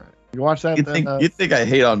come out, right? You watch that? You think I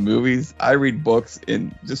hate on movies? I read books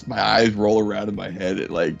and just my eyes roll around in my head at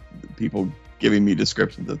like people giving me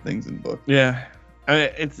descriptions of things in books. Yeah.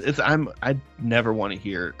 I mean, I never want to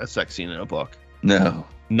hear a sex scene in a book. No.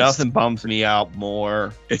 Nothing bums me out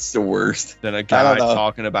more. It's the worst Than a guy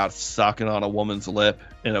talking about sucking on a woman's lip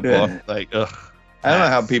in a book. Like, ugh. I don't know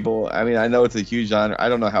how people. I mean, I know it's a huge genre. I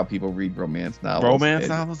don't know how people read romance novels. Romance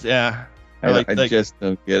novels, yeah. I just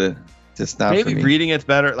don't get it. Just not maybe for me. reading it's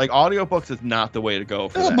better. Like audiobooks is not the way to go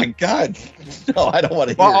for that. Oh my god! No, I don't want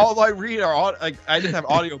to hear. Well, all I read are I just have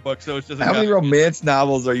audiobooks, so it's just. How many romance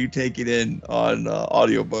novels are you taking in on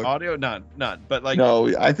audiobook? Audio, none. But like.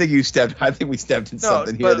 No, I think we stepped in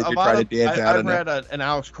something here that you're trying to dance out of. I read an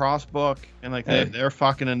Alex Cross book, and like they're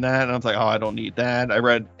fucking in that, and I was like, oh, I don't need that. I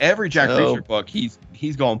read every Jack Reacher book. He's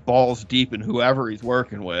going balls deep in whoever he's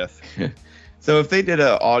working with. So if they did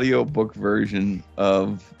an audiobook version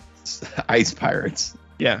of Ice Pirates,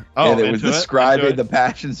 and it was describing the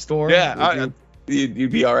Passion Storm,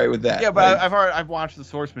 you'd be all right with that. Yeah, but I've watched the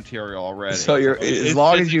source material already. So as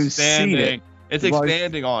long as you've seen it, it's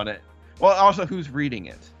expanding on it. Well, also who's reading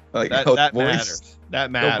it? Like that matters.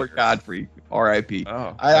 That matters. Gilbert Godfrey, R.I.P.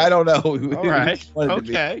 Oh, I don't know. All right.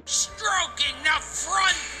 Okay. Stroking the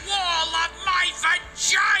front wall of my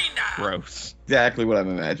vagina. Gross. Exactly what I'm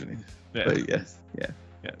imagining. Yeah. But yes, yeah.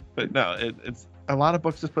 But no, it's a lot of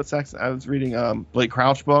books just put sex. I was reading Blake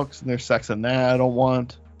Crouch books, and there's sex in that I don't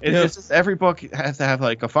want. It's just every book has to have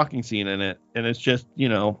like a fucking scene in it, and it's just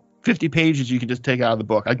 50 pages you can just take out of the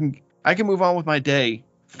book. I can move on with my day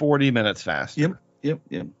 40 minutes fast. Yep.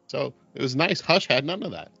 So it was nice. Hush had none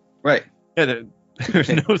of that. Right. Yeah, there's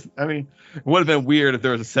no. I mean, it would have been weird if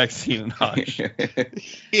there was a sex scene in Hush.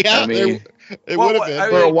 Yeah, I mean, it would have been.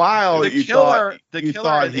 For a while, the you killer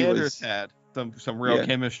thought and he Anders was, had some real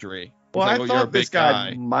chemistry. Well, like, I you're a thought this big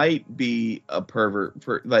guy might be a pervert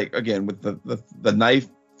for again with the knife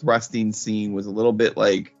thrusting scene was a little bit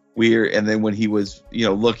like weird, and then when he was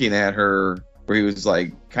looking at her where he was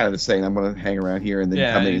like kind of saying I'm gonna hang around here and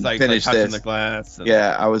then come in and like, finish this. The glass and,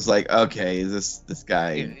 I was like, okay, is this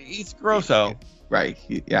guy? He's grosso. Right.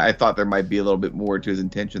 I thought there might be a little bit more to his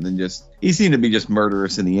intention than just. He seemed to be just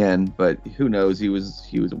murderous in the end, but who knows? He was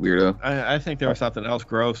a weirdo. I think there was something else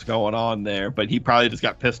gross going on there, but he probably just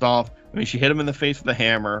got pissed off. I mean, she hit him in the face with a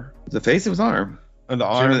hammer. The face of his arm. Or the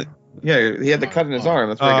arm. Yeah, he had the cut in his arm.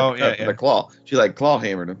 That's why he got the cut with the claw. She claw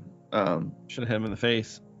hammered him. Should have hit him in the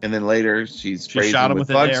face. And then later she shot him with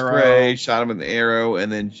bug an spray, arrow. shot him with an arrow,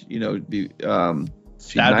 and then she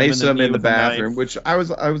knifes him in the bathroom, which I was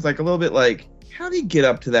like a little bit like, how do you get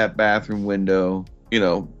up to that bathroom window?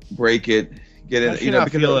 Break it, get in. She not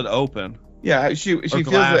feel it open. Yeah, she feels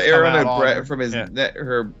the air on her breath from his neck,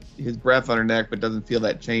 his breath on her neck, but doesn't feel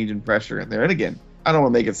that change in pressure in there. And again, I don't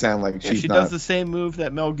want to make it sound like she does the same move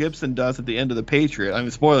that Mel Gibson does at the end of The Patriot. I mean,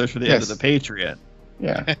 spoilers for the end of The Patriot.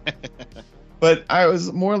 Yeah. But I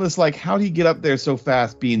was more or less like, how did he get up there so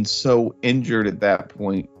fast, being so injured at that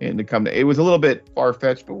point, and to come to? It was a little bit far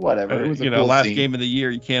fetched, but whatever. It was a cool last scene. game of the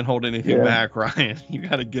year. You can't hold anything back, Ryan. You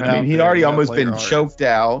got to get. I mean, he'd already almost been choked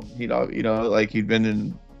out. Like he'd been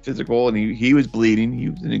in physical, and he was bleeding. He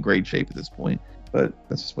was in great shape at this point. But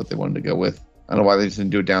that's just what they wanted to go with. I don't know why they just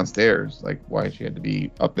didn't do it downstairs. Like why she had to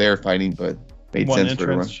be up there fighting, but made sense for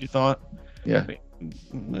everyone. She thought. Yeah.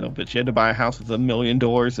 No, but she had to buy a house with 1 million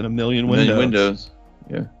doors and 1 million windows.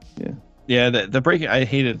 Yeah. Yeah, the breaking. I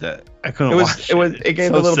hated that. I couldn't watch it. It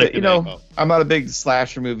gave So a little bit. sickening. I'm not a big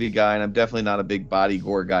slasher movie guy, and I'm definitely not a big body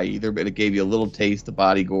gore guy either. But it gave you a little taste of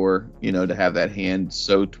body gore, to have that hand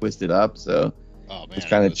so twisted up. So it's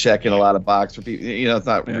kind of checking a lot of box for people. It's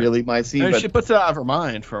not really my scene. And but she puts it out of her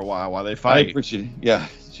mind for a while they fight. Yeah.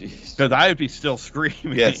 Because I would be still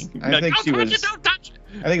screaming. Yes, I think she was. Don't touch it.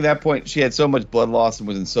 I think at that point she had so much blood loss and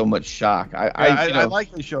was in so much shock. I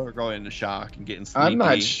like they show her going into shock and getting sleepy. I'm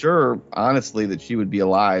not sure, honestly, that she would be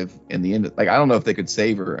alive in the end. Like, I don't know if they could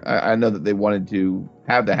save her. I know that they wanted to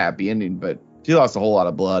have the happy ending, but she lost a whole lot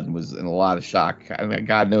of blood and was in a lot of shock. I mean,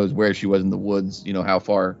 God knows where she was in the woods, how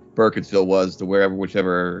far Burkittsville was to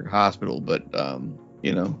whichever hospital, but, I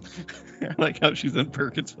like how she's in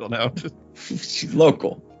Burkittsville now. She's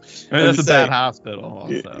local. I mean, that's a bad hospital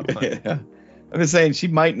also. Yeah. I'm just saying she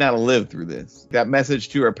might not have lived through this. That message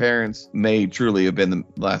to her parents may truly have been the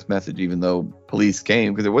last message, even though police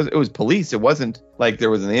came, because it was police. It wasn't like there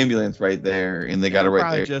was an ambulance right there and they got it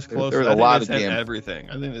right there. Just close. There was a lot of everything.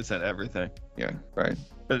 I think they said everything. Yeah, right.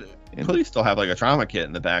 But police still have like a trauma kit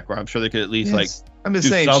in the back where I'm sure they could at least I'm just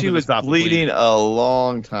saying she was bleeding a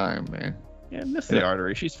long time, man. Yeah, missed the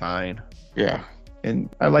artery. She's fine. Yeah.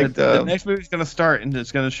 And I like the next movie's gonna start and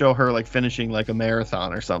it's gonna show her like finishing like a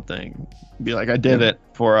marathon or something. Be like, I did it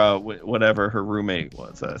for whatever her roommate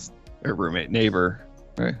was, her neighbor,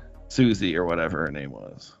 right? Susie or whatever her name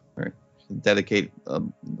was. Right. Dedicate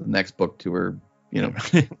the next book to her.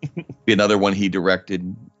 Be another one he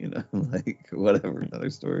directed. Like whatever,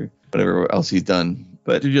 another story, whatever else he's done.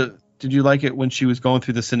 But did you like it when she was going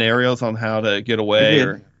through the scenarios on how to get away?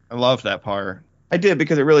 I loved that part. I did,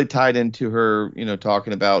 because it really tied into her,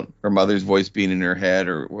 talking about her mother's voice being in her head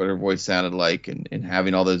or what her voice sounded like and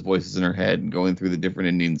having all those voices in her head and going through the different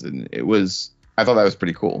endings. And I thought that was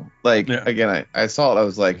pretty cool. Like, again, I saw it. I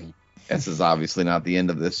was like, this is obviously not the end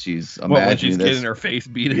of this. She's imagining when she's this. getting her face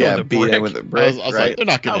beat in with a brick. I was like, they're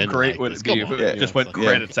not going to How great would it be if it just went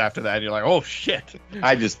credits after that and you're like, oh, shit.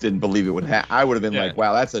 I just didn't believe it would happen. I would have been like,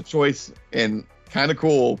 wow, that's a choice and kind of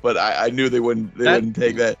cool. But I knew they wouldn't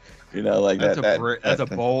take that. That's a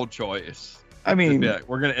bold choice. I mean,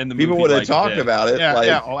 we're gonna end the movie. People would have talked about it.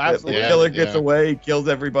 Absolutely. The killer gets away, kills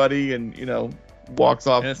everybody, and walks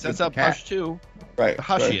off. And it sets up Hush too. Right. The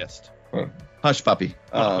hushiest. Right. Hush puppy.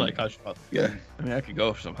 I like Hush puppy. Yeah. I mean, I could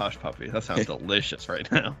go for some Hush puppy. That sounds delicious right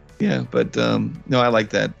now. Yeah, but no, I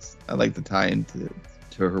like that. I like the tie-in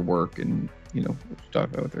to her work and what she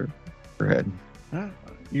talked about with her head.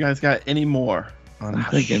 You guys got any more on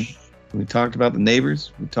Hush? Thinking. We talked about the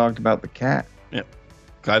neighbors. We talked about the cat. Yep.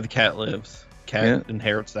 Glad the cat lives. Cat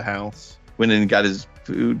inherits the house. Went in and got his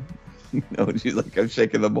food. She's like, I'm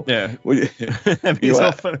shaking the bowl. Yeah.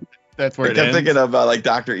 That's where I kept thinking about like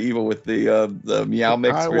Dr. Evil with the meow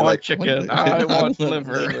mix. I want chicken. I want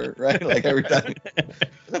liver. Right? Like every time.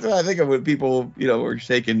 That's what I think of when people, are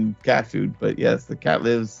shaking cat food. But yes, the cat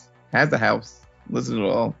has the house. Listen to it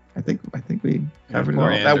all. I think we covered it all.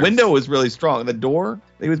 That window was really strong. The door,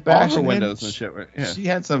 it was bashing. All the windows and shit. Yeah. She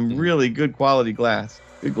had some really good quality glass.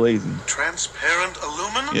 Good glazing. Transparent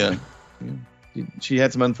aluminum? Yeah. She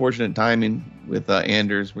had some unfortunate timing with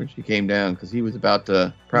Anders when she came down because he was about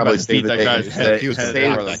to probably beat that guy's head. He was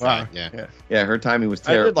saving that guy. Yeah, her timing was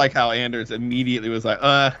terrible. I did like how Anders immediately was like,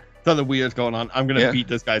 something weird's going on. I'm gonna beat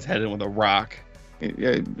this guy's head in with a rock.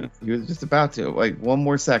 Yeah, he was just about to. Like one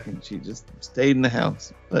more second, she just stayed in the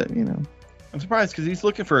house. But I'm surprised because he's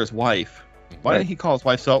looking for his wife. Why didn't he call his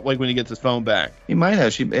wife like when he gets his phone back? He might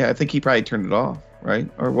have. I think he probably turned it off, right?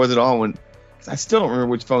 Or was it on when? Cause I still don't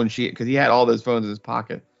remember which phone because he had all those phones in his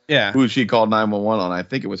pocket. Yeah. Who she called 911 on? I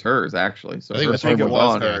think it was hers actually. So I think it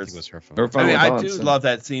was her phone. Her phone. I do love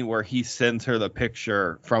that scene where he sends her the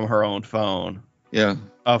picture from her own phone. Yeah.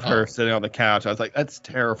 Of her sitting on the couch. I was like, that's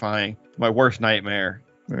terrifying. My worst nightmare.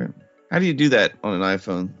 Right. How do you do that on an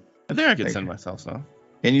iPhone? I think I could send myself something.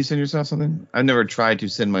 Can you send yourself something? I've never tried to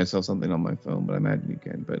send myself something on my phone, but I imagine you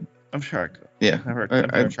can. But I'm sure I could. Yeah. I've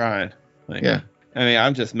never tried. Yeah. I mean,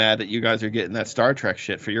 I'm just mad that you guys are getting that Star Trek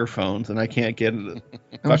shit for your phones, and I can't get it.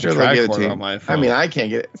 I'm sure they'll get it to you on my phone. I mean, I can't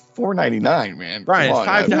get it. $4.99, man. Brian, it's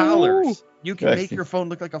 $5. You can make your phone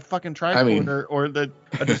look like a fucking tricorder or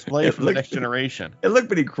a display from the next generation. It looked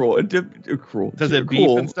pretty cruel. It did cruel. Does it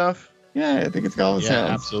beep and stuff? Yeah, I think it's got all the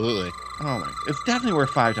sounds. Absolutely. Oh my! It's definitely worth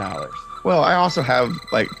 $5. Well, I also have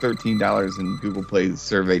like $13 in Google Play's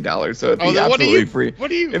survey dollars, so it'd be then absolutely free. What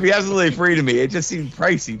do you? It'd be absolutely free to me. It just seemed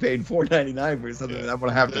pricey, paying $4.99 for something that I'm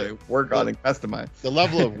gonna have to work on and customize. The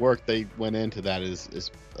level of work they went into that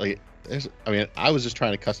is like. I was just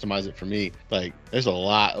trying to customize it for me. Like, there's a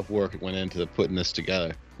lot of work that went into putting this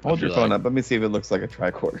together. Hold your phone up. Let me see if it looks like a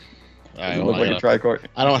tricorder. Does it look like a tricorder?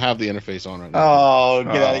 I don't have the interface on right now. Oh,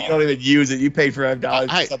 get out. You don't even use it. You paid for $5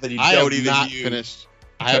 for something you don't even use.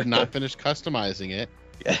 I have not finished customizing it.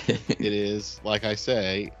 It is, like I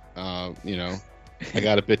say, I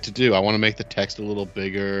got a bit to do. I want to make the text a little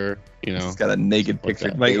bigger, It's got a naked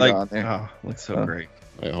picture on there. Oh, looks so great.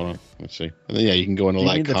 Wait, hold on. Let's see. And then, you can go into you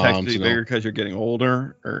like need the text to be bigger because you're getting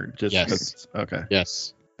older, or just yes. Okay.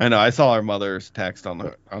 Yes. I know. I saw our mother's text on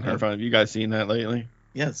her phone. Have you guys seen that lately?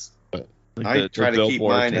 Yes. Like I try to keep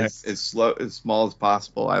mine text. as small as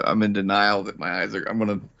possible. I'm in denial that my eyes are.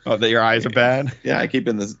 That your eyes are bad. Yeah, I keep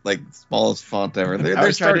in the smallest font ever. I They're was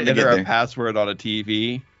trying starting to to enter get a there. password on a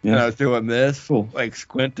TV, Yeah. and I was doing this, like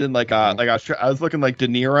squinting, I was looking like De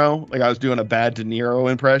Niro, like I was doing a bad De Niro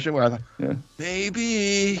impression, where I was like,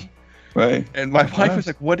 "Baby," Right. and my wife was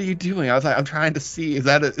like, "What are you doing?" I was like, "I'm trying to see. Is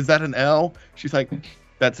that an L?" She's like,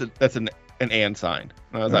 "That's an and sign."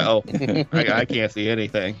 And I was like, "Oh, I can't see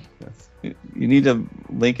anything." You need to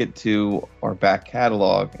link it to our back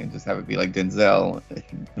catalog and just have it be like Denzel.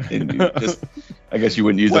 And I guess you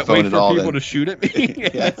wouldn't use the phone at all. Wait for people then. to shoot at me.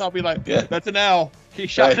 Yes. I'll be like, Yeah. "That's an L. He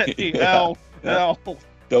shot at me. Yeah. L.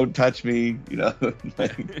 Don't touch me. You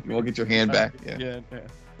won't get your hand back. Yeah.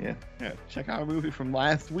 Check out a movie from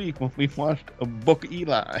last week when we watched a Book of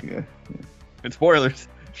Eli. Yeah. And spoilers,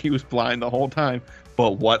 he was blind the whole time.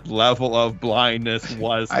 But what level of blindness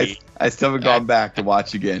was he? I still haven't gone back to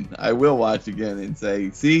watch again. I will watch again and say,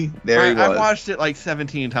 see, there he was. I watched it like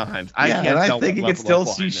 17 times. I think he can still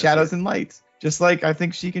see shadows and lights. Just like I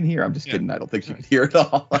think she can hear. I'm just kidding. I don't think she can hear at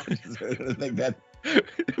all. I just think that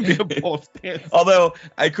be a bold stance. Although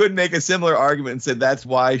I could make a similar argument and said that's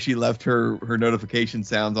why she left her notification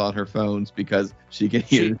sounds on her phones, because she can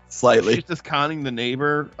hear slightly. She's just conning the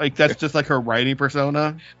neighbor. Like that's just like her writing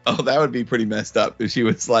persona. Oh, that would be pretty messed up if she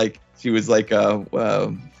was like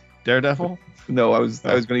Daredevil. No, I was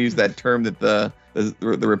going to use that term that the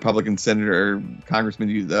Republican senator or congressman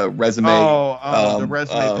used, resume. The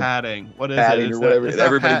resume padding. What is padding it? or whatever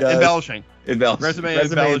everybody does. Embellishing. Resume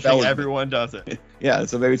embellishing. Everyone does it. Yeah,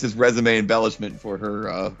 so maybe it's just resume embellishment for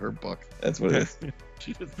her book. That's what it is.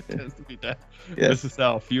 She just pretends to be dead. Yes. Just to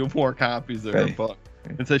sell a few more copies of her book.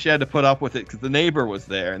 And so she had to put up with it because the neighbor was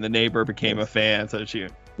there, and the neighbor became a fan. So she.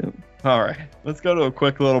 Yep. All right, let's go to a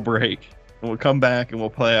quick little break, and we'll come back and we'll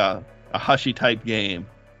play a hushy type game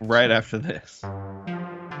right after this. Can't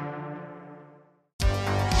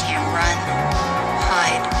run,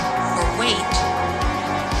 hide, or wait.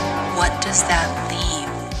 What does that leave?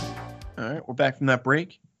 All right, we're back from that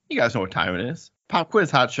break. You guys know what time it is. Pop quiz,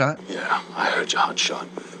 hot shot. Yeah, I heard you, hot shot.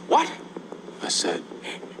 What? I said,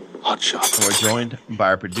 hot shot. And we're joined by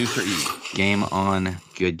our producer, E. Game on,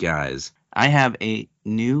 good guys. I have a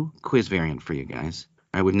new quiz variant for you guys.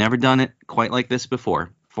 I would never done it quite like this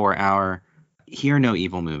before. For our Hear No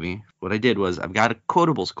Evil movie, what I did was I've got a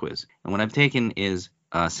quotables quiz. And what I've taken is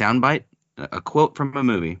a soundbite, a quote from a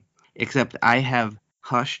movie, except I have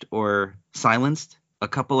hushed or silenced a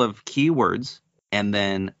couple of key words. And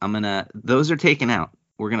then those are taken out.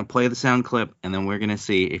 We're going to play the sound clip, and then we're going to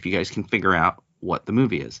see if you guys can figure out what the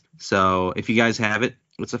movie is. So if you guys have it,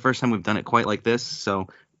 it's the first time we've done it quite like this. So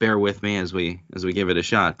bear with me as we give it a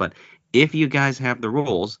shot. But if you guys have the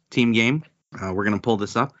rules, team game, we're going to pull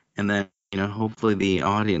this up, and then, hopefully the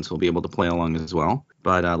audience will be able to play along as well.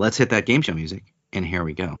 But let's hit that game show music, and here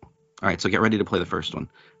we go. All right, so get ready to play the first one.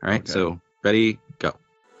 All right, Okay. So ready, go.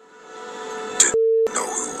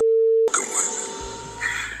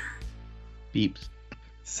 Beeps.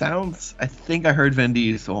 Sounds, I think I heard Vin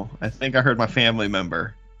Diesel. I think I heard my family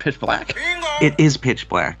member. Pitch Black. It is Pitch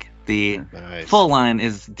Black. The Nice. full line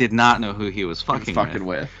did not know who he was fucking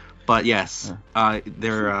with. But yes, I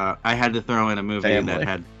had to throw in a movie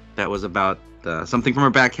Family. that was about something from our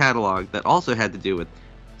back catalog that also had to do with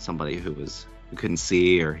somebody who couldn't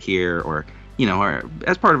see or hear or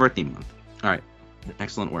as part of our theme month. All right,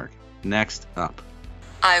 excellent work. Next up,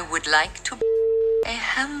 I would like to a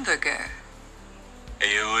hamburger.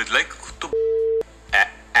 You would like to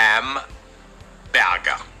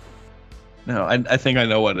burger. No, I think I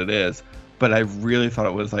know what it is, but I really thought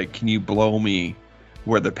it was like, can you blow me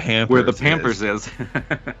where the Pampers is.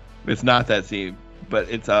 It's not that scene, but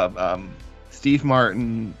it's Steve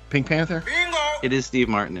Martin, Pink Panther. Bingo! It is Steve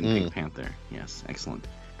Martin in Pink Panther. Yes, excellent.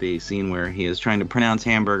 The scene where he is trying to pronounce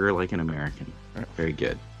hamburger like an American. Very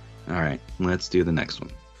good. All right, let's do the next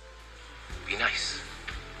one. Be nice.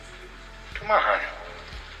 Come on.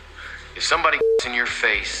 If somebody gets in your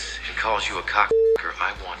face and calls you a cocksucker,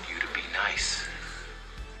 I want you to be nice.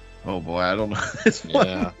 Oh boy, I don't know this one.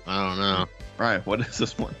 Yeah, I don't know. Ryan, what is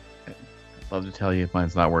this one? I'd love to tell you if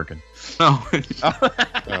mine's not working. Oh. Oh.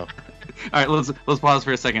 All right, let's pause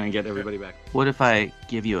for a second and get everybody back. What if I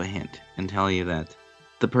give you a hint and tell you that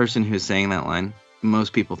the person who's saying that line,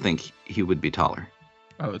 most people think he would be taller?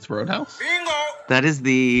 Oh, it's Roadhouse? Bingo! That is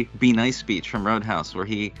the Be Nice speech from Roadhouse, where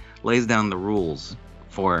he lays down the rules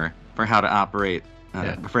for how to operate,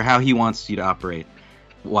 for how he wants you to operate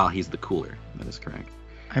while he's the cooler. That is correct.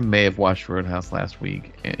 I may have watched Roadhouse last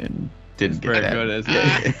week and didn't get Very that. good, isn't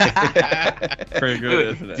it? Pretty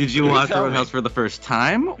good, isn't it? Did you watch Roadhouse for the first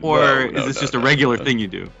time, or No, is this just a regular thing you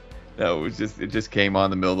do? No, it just came on in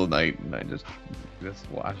the middle of the night, and I just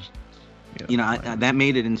watched. You know, that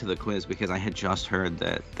made it into the quiz because I had just heard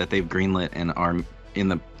that they've greenlit and are in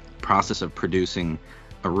the process of producing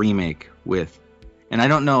a remake with, and I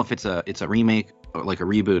don't know if it's a remake or like a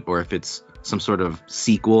reboot or if it's some sort of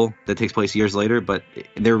sequel that takes place years later, but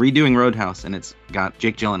they're redoing Roadhouse and it's got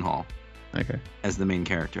Jake Gyllenhaal as the main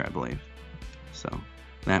character, I believe. So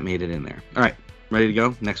that made it in there. All right, ready to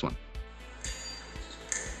go? Next one.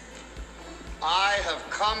 I have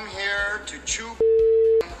come here to chew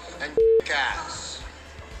and ass.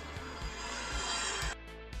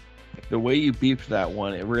 The way you beeped that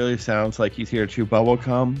one, it really sounds like he's here to chew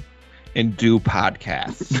bubblegum and do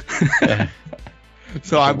podcasts.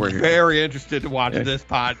 So I'm very interested to watch this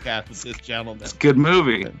podcast with this gentleman. It's a good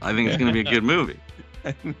movie. I think it's going to be a good movie.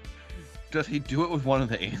 Does he do it with one of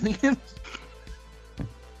the aliens?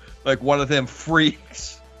 Like one of them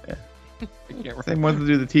freaks? Same ones that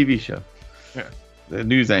do the TV show. Yeah. The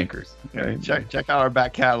news anchors. Right? Check out our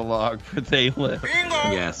back catalog for They Live.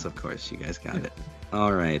 Yes, of course. You guys got it.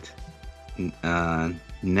 All right.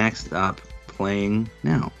 Next up, playing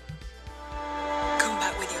now. Come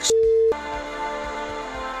back with your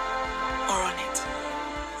or on it.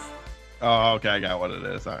 Oh, okay. I got what it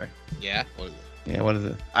is. Sorry. Yeah. What is it? Yeah, what is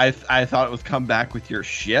it? I thought it was come back with your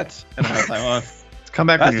shit, and I was like, oh, It's come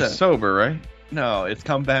back when you're sober, right? no, it's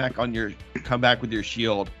come back with your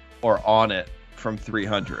shield or on it from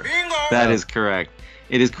 300. Bingo! That is correct.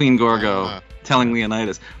 It is Queen Gorgo telling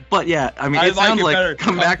Leonidas. But yeah, I mean, it sounds like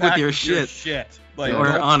come back with your shit. Like, Or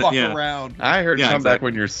don't on it, fuck yeah. around. I heard come back exactly.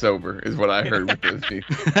 when you're sober is what I heard with those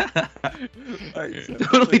people.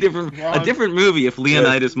 Totally different. A different movie if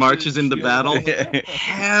Leonidas marches into battle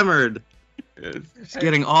hammered, just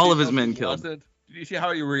getting all of his men killed. Did you see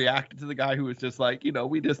how he reacted to the guy who was just like,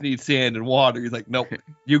 we just need sand and water? He's like, nope,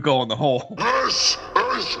 you go in the hole.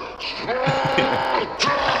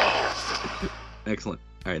 Excellent.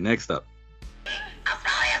 All right, next up.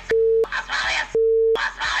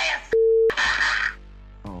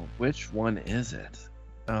 Oh, which one is it?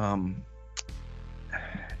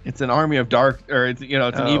 It's an Army of Dark, or it's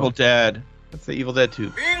an Evil Dead. That's the Evil Dead 2.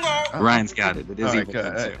 Bingo! Ryan's got it. It is All right, Evil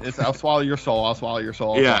good. Dead 2. It's I'll swallow your soul. I'll swallow your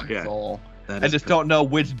soul. I'll Yeah, swallow your yeah. soul. That I is just correct. don't know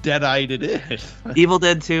which Deadite it is. Evil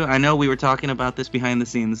Dead 2. I know we were talking about this behind the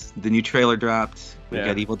scenes. The new trailer dropped. We've Yeah.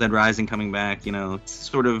 got Evil Dead Rising coming back. It's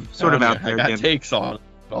sort of out there. I got again. takes on it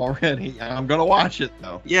already. I'm gonna watch it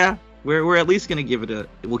though. Yeah, we're at least gonna give it a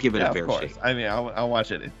Yeah, fair of course. shake. I mean, I'll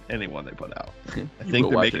watch it. Anyone they put out. I will think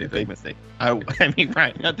they're watch making a anything. big mistake. I mean,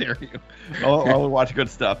 Ryan, how dare you? I'll watch good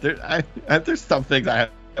stuff. There's some things I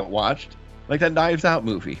haven't watched, like that Knives Out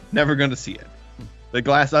movie. Never gonna see it. The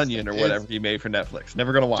Glass Onion or whatever he made for Netflix.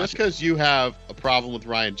 Never gonna watch Just it. because you have a problem with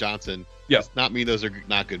Ryan Johnson does not mean those are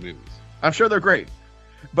not good movies. I'm sure they're great,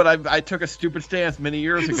 but I took a stupid stance many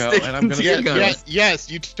years ago, and I'm gonna. Yes,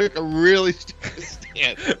 you took a really stupid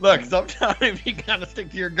stance. Look, sometimes you gotta stick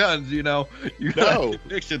to your guns. You gotta have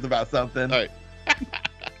convictions about something. All right.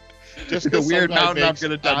 Just It's a because weird somebody mountain I'm makes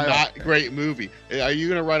gonna a die on. not great movie. Are you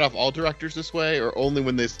gonna write off all directors this way, or only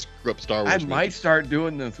when they screw up Star Wars? I might start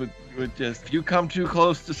doing this with just if you come too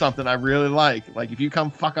close to something I really like if you come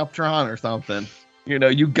fuck up Tron or something,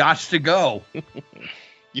 you got to go.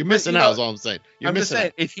 You're missing out. Is all I'm saying. I'm just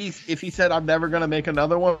saying if he said I'm never gonna make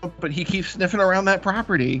another one, but he keeps sniffing around that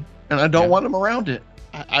property, and I don't want him around it.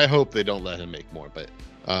 I hope they don't let him make more, but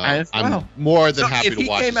well. I'm more than happy to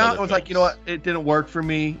watch. If he came out and was like, you know what, it didn't work for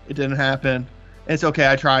me, it didn't happen, it's okay,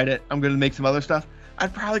 I tried it, I'm gonna make some other stuff,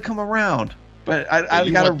 I'd probably come around. But I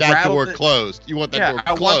you got to want that rattle door it. closed. You want that door closed.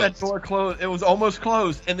 I want that door closed. It was almost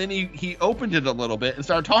closed, and then he opened it a little bit and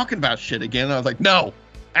started talking about shit again. And I was like, no,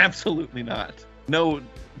 absolutely not. No,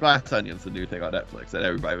 Glass Onion's the new thing on Netflix that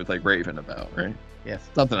everybody was like raving about, right? Yes.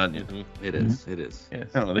 Something Onion. It is. It is. Yeah.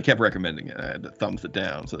 I don't know. They kept recommending it. I had to thumbs it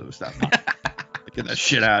down, so it was stopped. Get that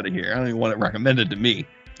shit out of here. I don't even want it recommended to me.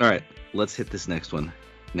 All right, let's hit this next one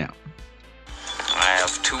now. I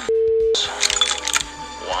have 2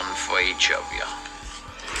 one for each of you.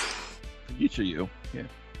 Each of you. Yeah.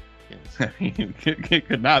 It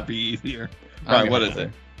could not be easier. All right, what is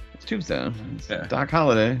it? It's Tombstone. It's Yeah. Doc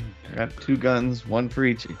Holliday. I got 2 guns, 1 for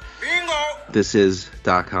each. This is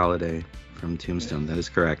Doc Holliday from Tombstone. That is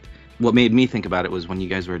correct. What made me think about it was when you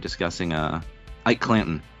guys were discussing Ike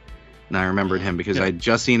Clanton. And I remembered him because I'd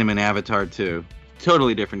just seen him in Avatar 2.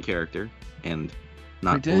 Totally different character and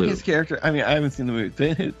not Wait, didn't blue. his character? I mean, I haven't seen the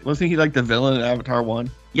movie. Wasn't he like the villain in Avatar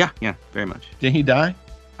 1? Yeah, very much. Didn't he die?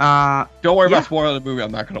 Don't worry about spoiling the movie.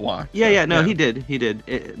 I'm not gonna watch. No, he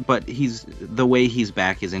did. But the way he's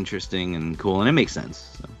back is interesting and cool, and it makes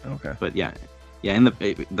sense. So. Okay. But yeah,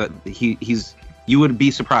 he's you would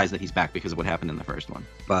be surprised that he's back because of what happened in the first one.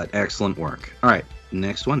 But excellent work. All right,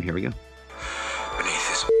 next one. Here we go. Beneath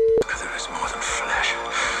this there is more than flesh.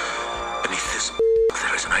 Beneath this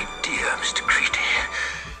there is an idea, Mr. Creedy.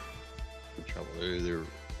 Trouble. Either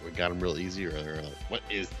we got them real easy, or they're like, what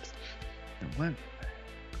is this? What?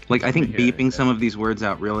 Like, I think Yeah, beeping some of these words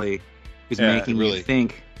out really is Yeah, making really. you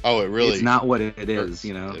think Oh, it really. it's not what it is, hurts.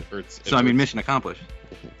 you know. It hurts. So I mean, mission accomplished.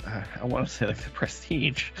 I want to say like the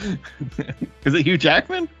Prestige. Is it Hugh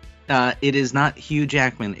Jackman? It is not Hugh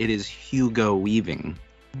Jackman. It is Hugo Weaving.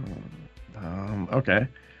 Okay.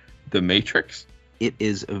 The Matrix. It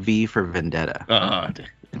is V for Vendetta.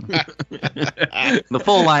 The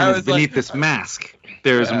full line is beneath this mask.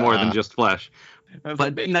 There is more than just flesh.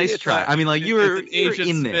 But maybe nice it's try. not- I mean, like, it's you were an Agent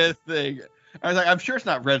in there. Smith thing. I was like, I'm sure it's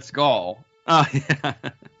not Red Skull. Oh, yeah.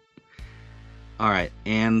 All right,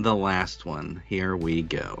 and the last one. Here we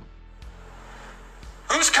go.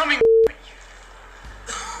 Who's coming?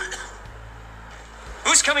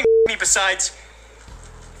 Who's coming me besides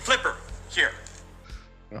Flipper here?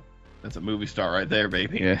 That's a movie star right there,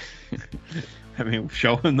 baby. Yeah. I mean,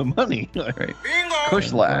 show him the money. Right. Bingo!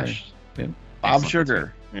 Kushlash. Yeah. Bob Excellent.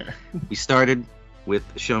 Sugar. Yeah. We started with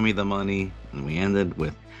Show Me the Money, and we ended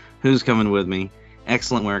with Who's Coming With Me.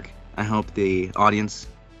 Excellent work. I hope the audience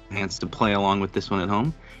has to play along with this one at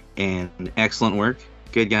home. And excellent work.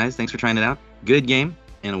 Good, guys. Thanks for trying it out. Good game,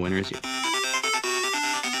 and a winner is you.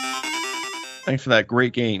 Thanks for that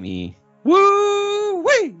great game, E.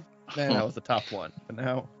 Woo-wee! Man, that was a tough one. But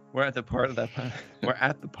now we're at the part of the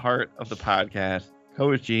podcast.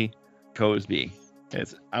 COisG, COisB.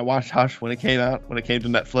 I watched Hush when it came out. When it came to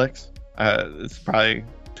Netflix, it's probably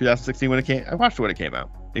 2016 when it came. I watched it when it came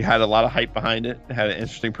out. It had a lot of hype behind it. It had an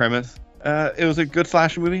interesting premise. It was a good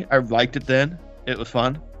slasher movie. I liked it then. It was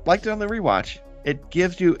fun. Liked it on the rewatch. It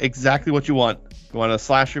gives you exactly what you want. You want a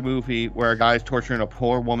slasher movie where a guy's torturing a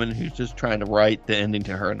poor woman who's just trying to write the ending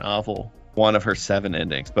to her novel. One of her 7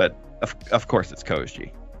 endings. But of course it's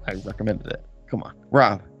COisG. I recommended it. Come on.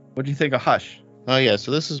 Rob, what do you think of Hush? Oh yeah, so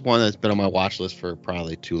this is one that's been on my watch list for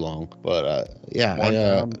probably too long. But yeah,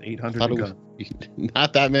 I 800 thought it was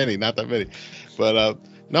not that many. But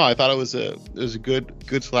no, I thought it was a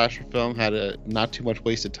good slasher film. Had not too much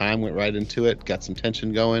wasted time. Went right into it. Got some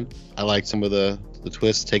tension going. I liked some of the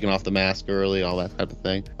twists, taking off the mask early, all that type of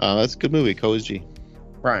thing. That's a good movie. COisG.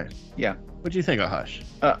 Brian, Yeah. what do you think of Hush?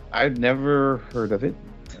 I'd never heard of it.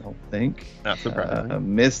 I don't think. Not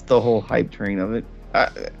surprising. Missed the whole hype train of it.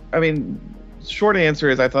 I mean, short answer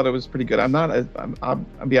is I thought it was pretty good. I'll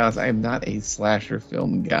be honest. I am not a slasher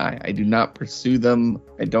film guy. I do not pursue them.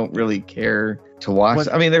 I don't really care to watch.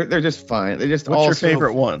 I mean, they're just fine. They're just. What's your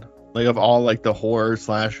favorite one? Like of all like the horror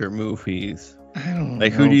slasher movies? I don't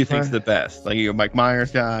Like, know. who do you think's the best? Like, you're a Mike Myers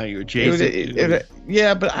guy, you're a Jason.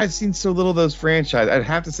 Yeah, but I've seen so little of those franchises. I'd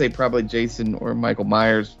have to say probably Jason or Michael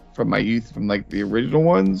Myers from my youth, from like the original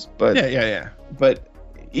ones. But Yeah. But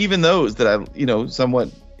even those that I somewhat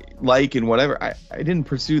like and whatever, I didn't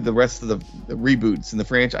pursue the rest of the reboots in the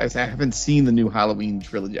franchise. I haven't seen the new Halloween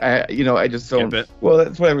trilogy. I just don't. Skip it. Well,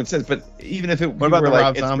 that's what everyone says. But even if it, What about the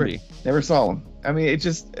Rob it's Zombie? great. Never saw them. I mean,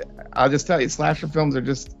 I'll just tell you, slasher films are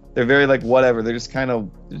just. They're very like whatever. They're just kind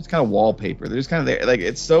of wallpaper. They're just kind of there. Like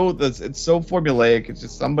it's so formulaic. It's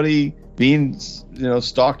just somebody being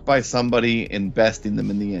stalked by somebody and besting them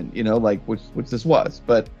in the end. Like which this was.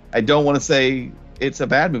 But I don't want to say it's a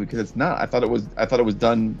bad movie because it's not. I thought it was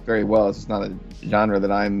done very well. It's just not a genre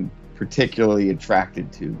that I'm particularly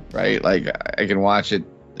attracted to. Right? Like I can watch it,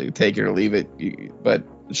 take it or leave it. But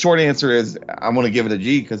the short answer is I'm going to give it a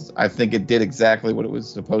G because I think it did exactly what it was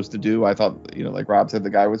supposed to do. I thought, like Rob said, the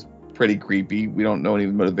guy was pretty creepy. We don't know any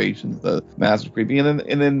of the motivations. The mask was creepy. And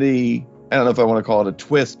then the, I don't know if I want to call it a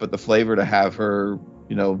twist, but the flavor to have her,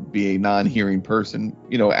 be a non-hearing person,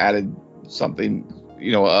 added something,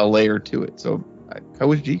 a layer to it. So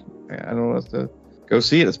COisG. I don't know what else to Go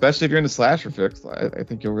see it, especially if you're into slasher flicks. I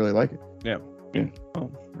think you'll really like it. Yeah. Yeah. Oh,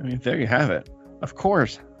 I mean, there you have it. Of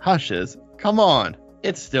course, Hush is. Come on.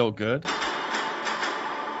 It's still good.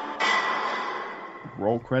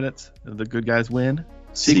 Roll credits. The good guys win.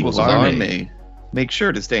 Sequels are made. Make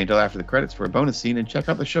sure to stay until after the credits for a bonus scene and check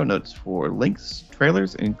out the show notes for links,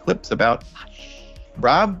 trailers, and clips about Hush.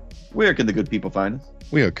 Rob, where can the good people find us?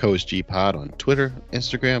 We are COisG Pod on Twitter,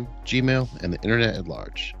 Instagram, Gmail, and the internet at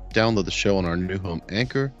large. Download the show on our new home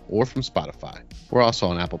Anchor or from Spotify. We're also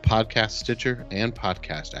on Apple Podcasts, Stitcher, and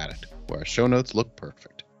Podcast Addict, where our show notes look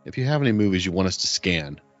perfect. If you have any movies you want us to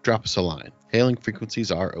scan, drop us a line. Hailing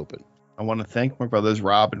frequencies are open. I want to thank my brothers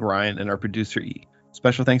Rob and Ryan and our producer E.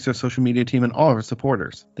 Special thanks to our social media team and all of our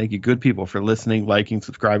supporters. Thank you, good people, for listening, liking,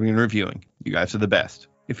 subscribing, and reviewing. You guys are the best.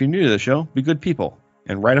 If you're new to the show, be good people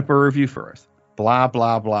and write up a review for us. Blah,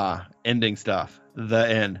 blah, blah. Ending stuff. The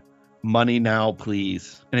end. Money now,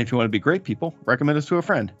 please. And if you want to be great people, recommend us to a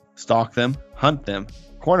friend. Stalk them, hunt them,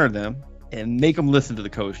 corner them, and make them listen to the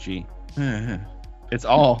COisG. It's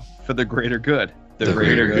all for the greater good. The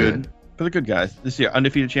greater good. For the good guys, this is your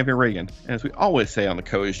undefeated champion Reagan. And as we always say on the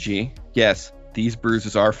COisG, yes, these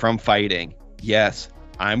bruises are from fighting. Yes,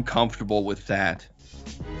 I'm comfortable with that.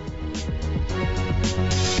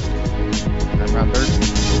 I'm Rob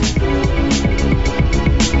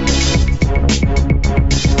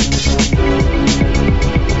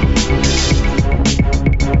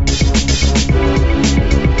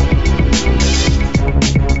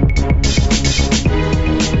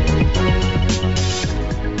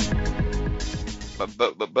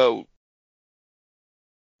Boat.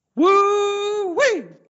 Woo-wee!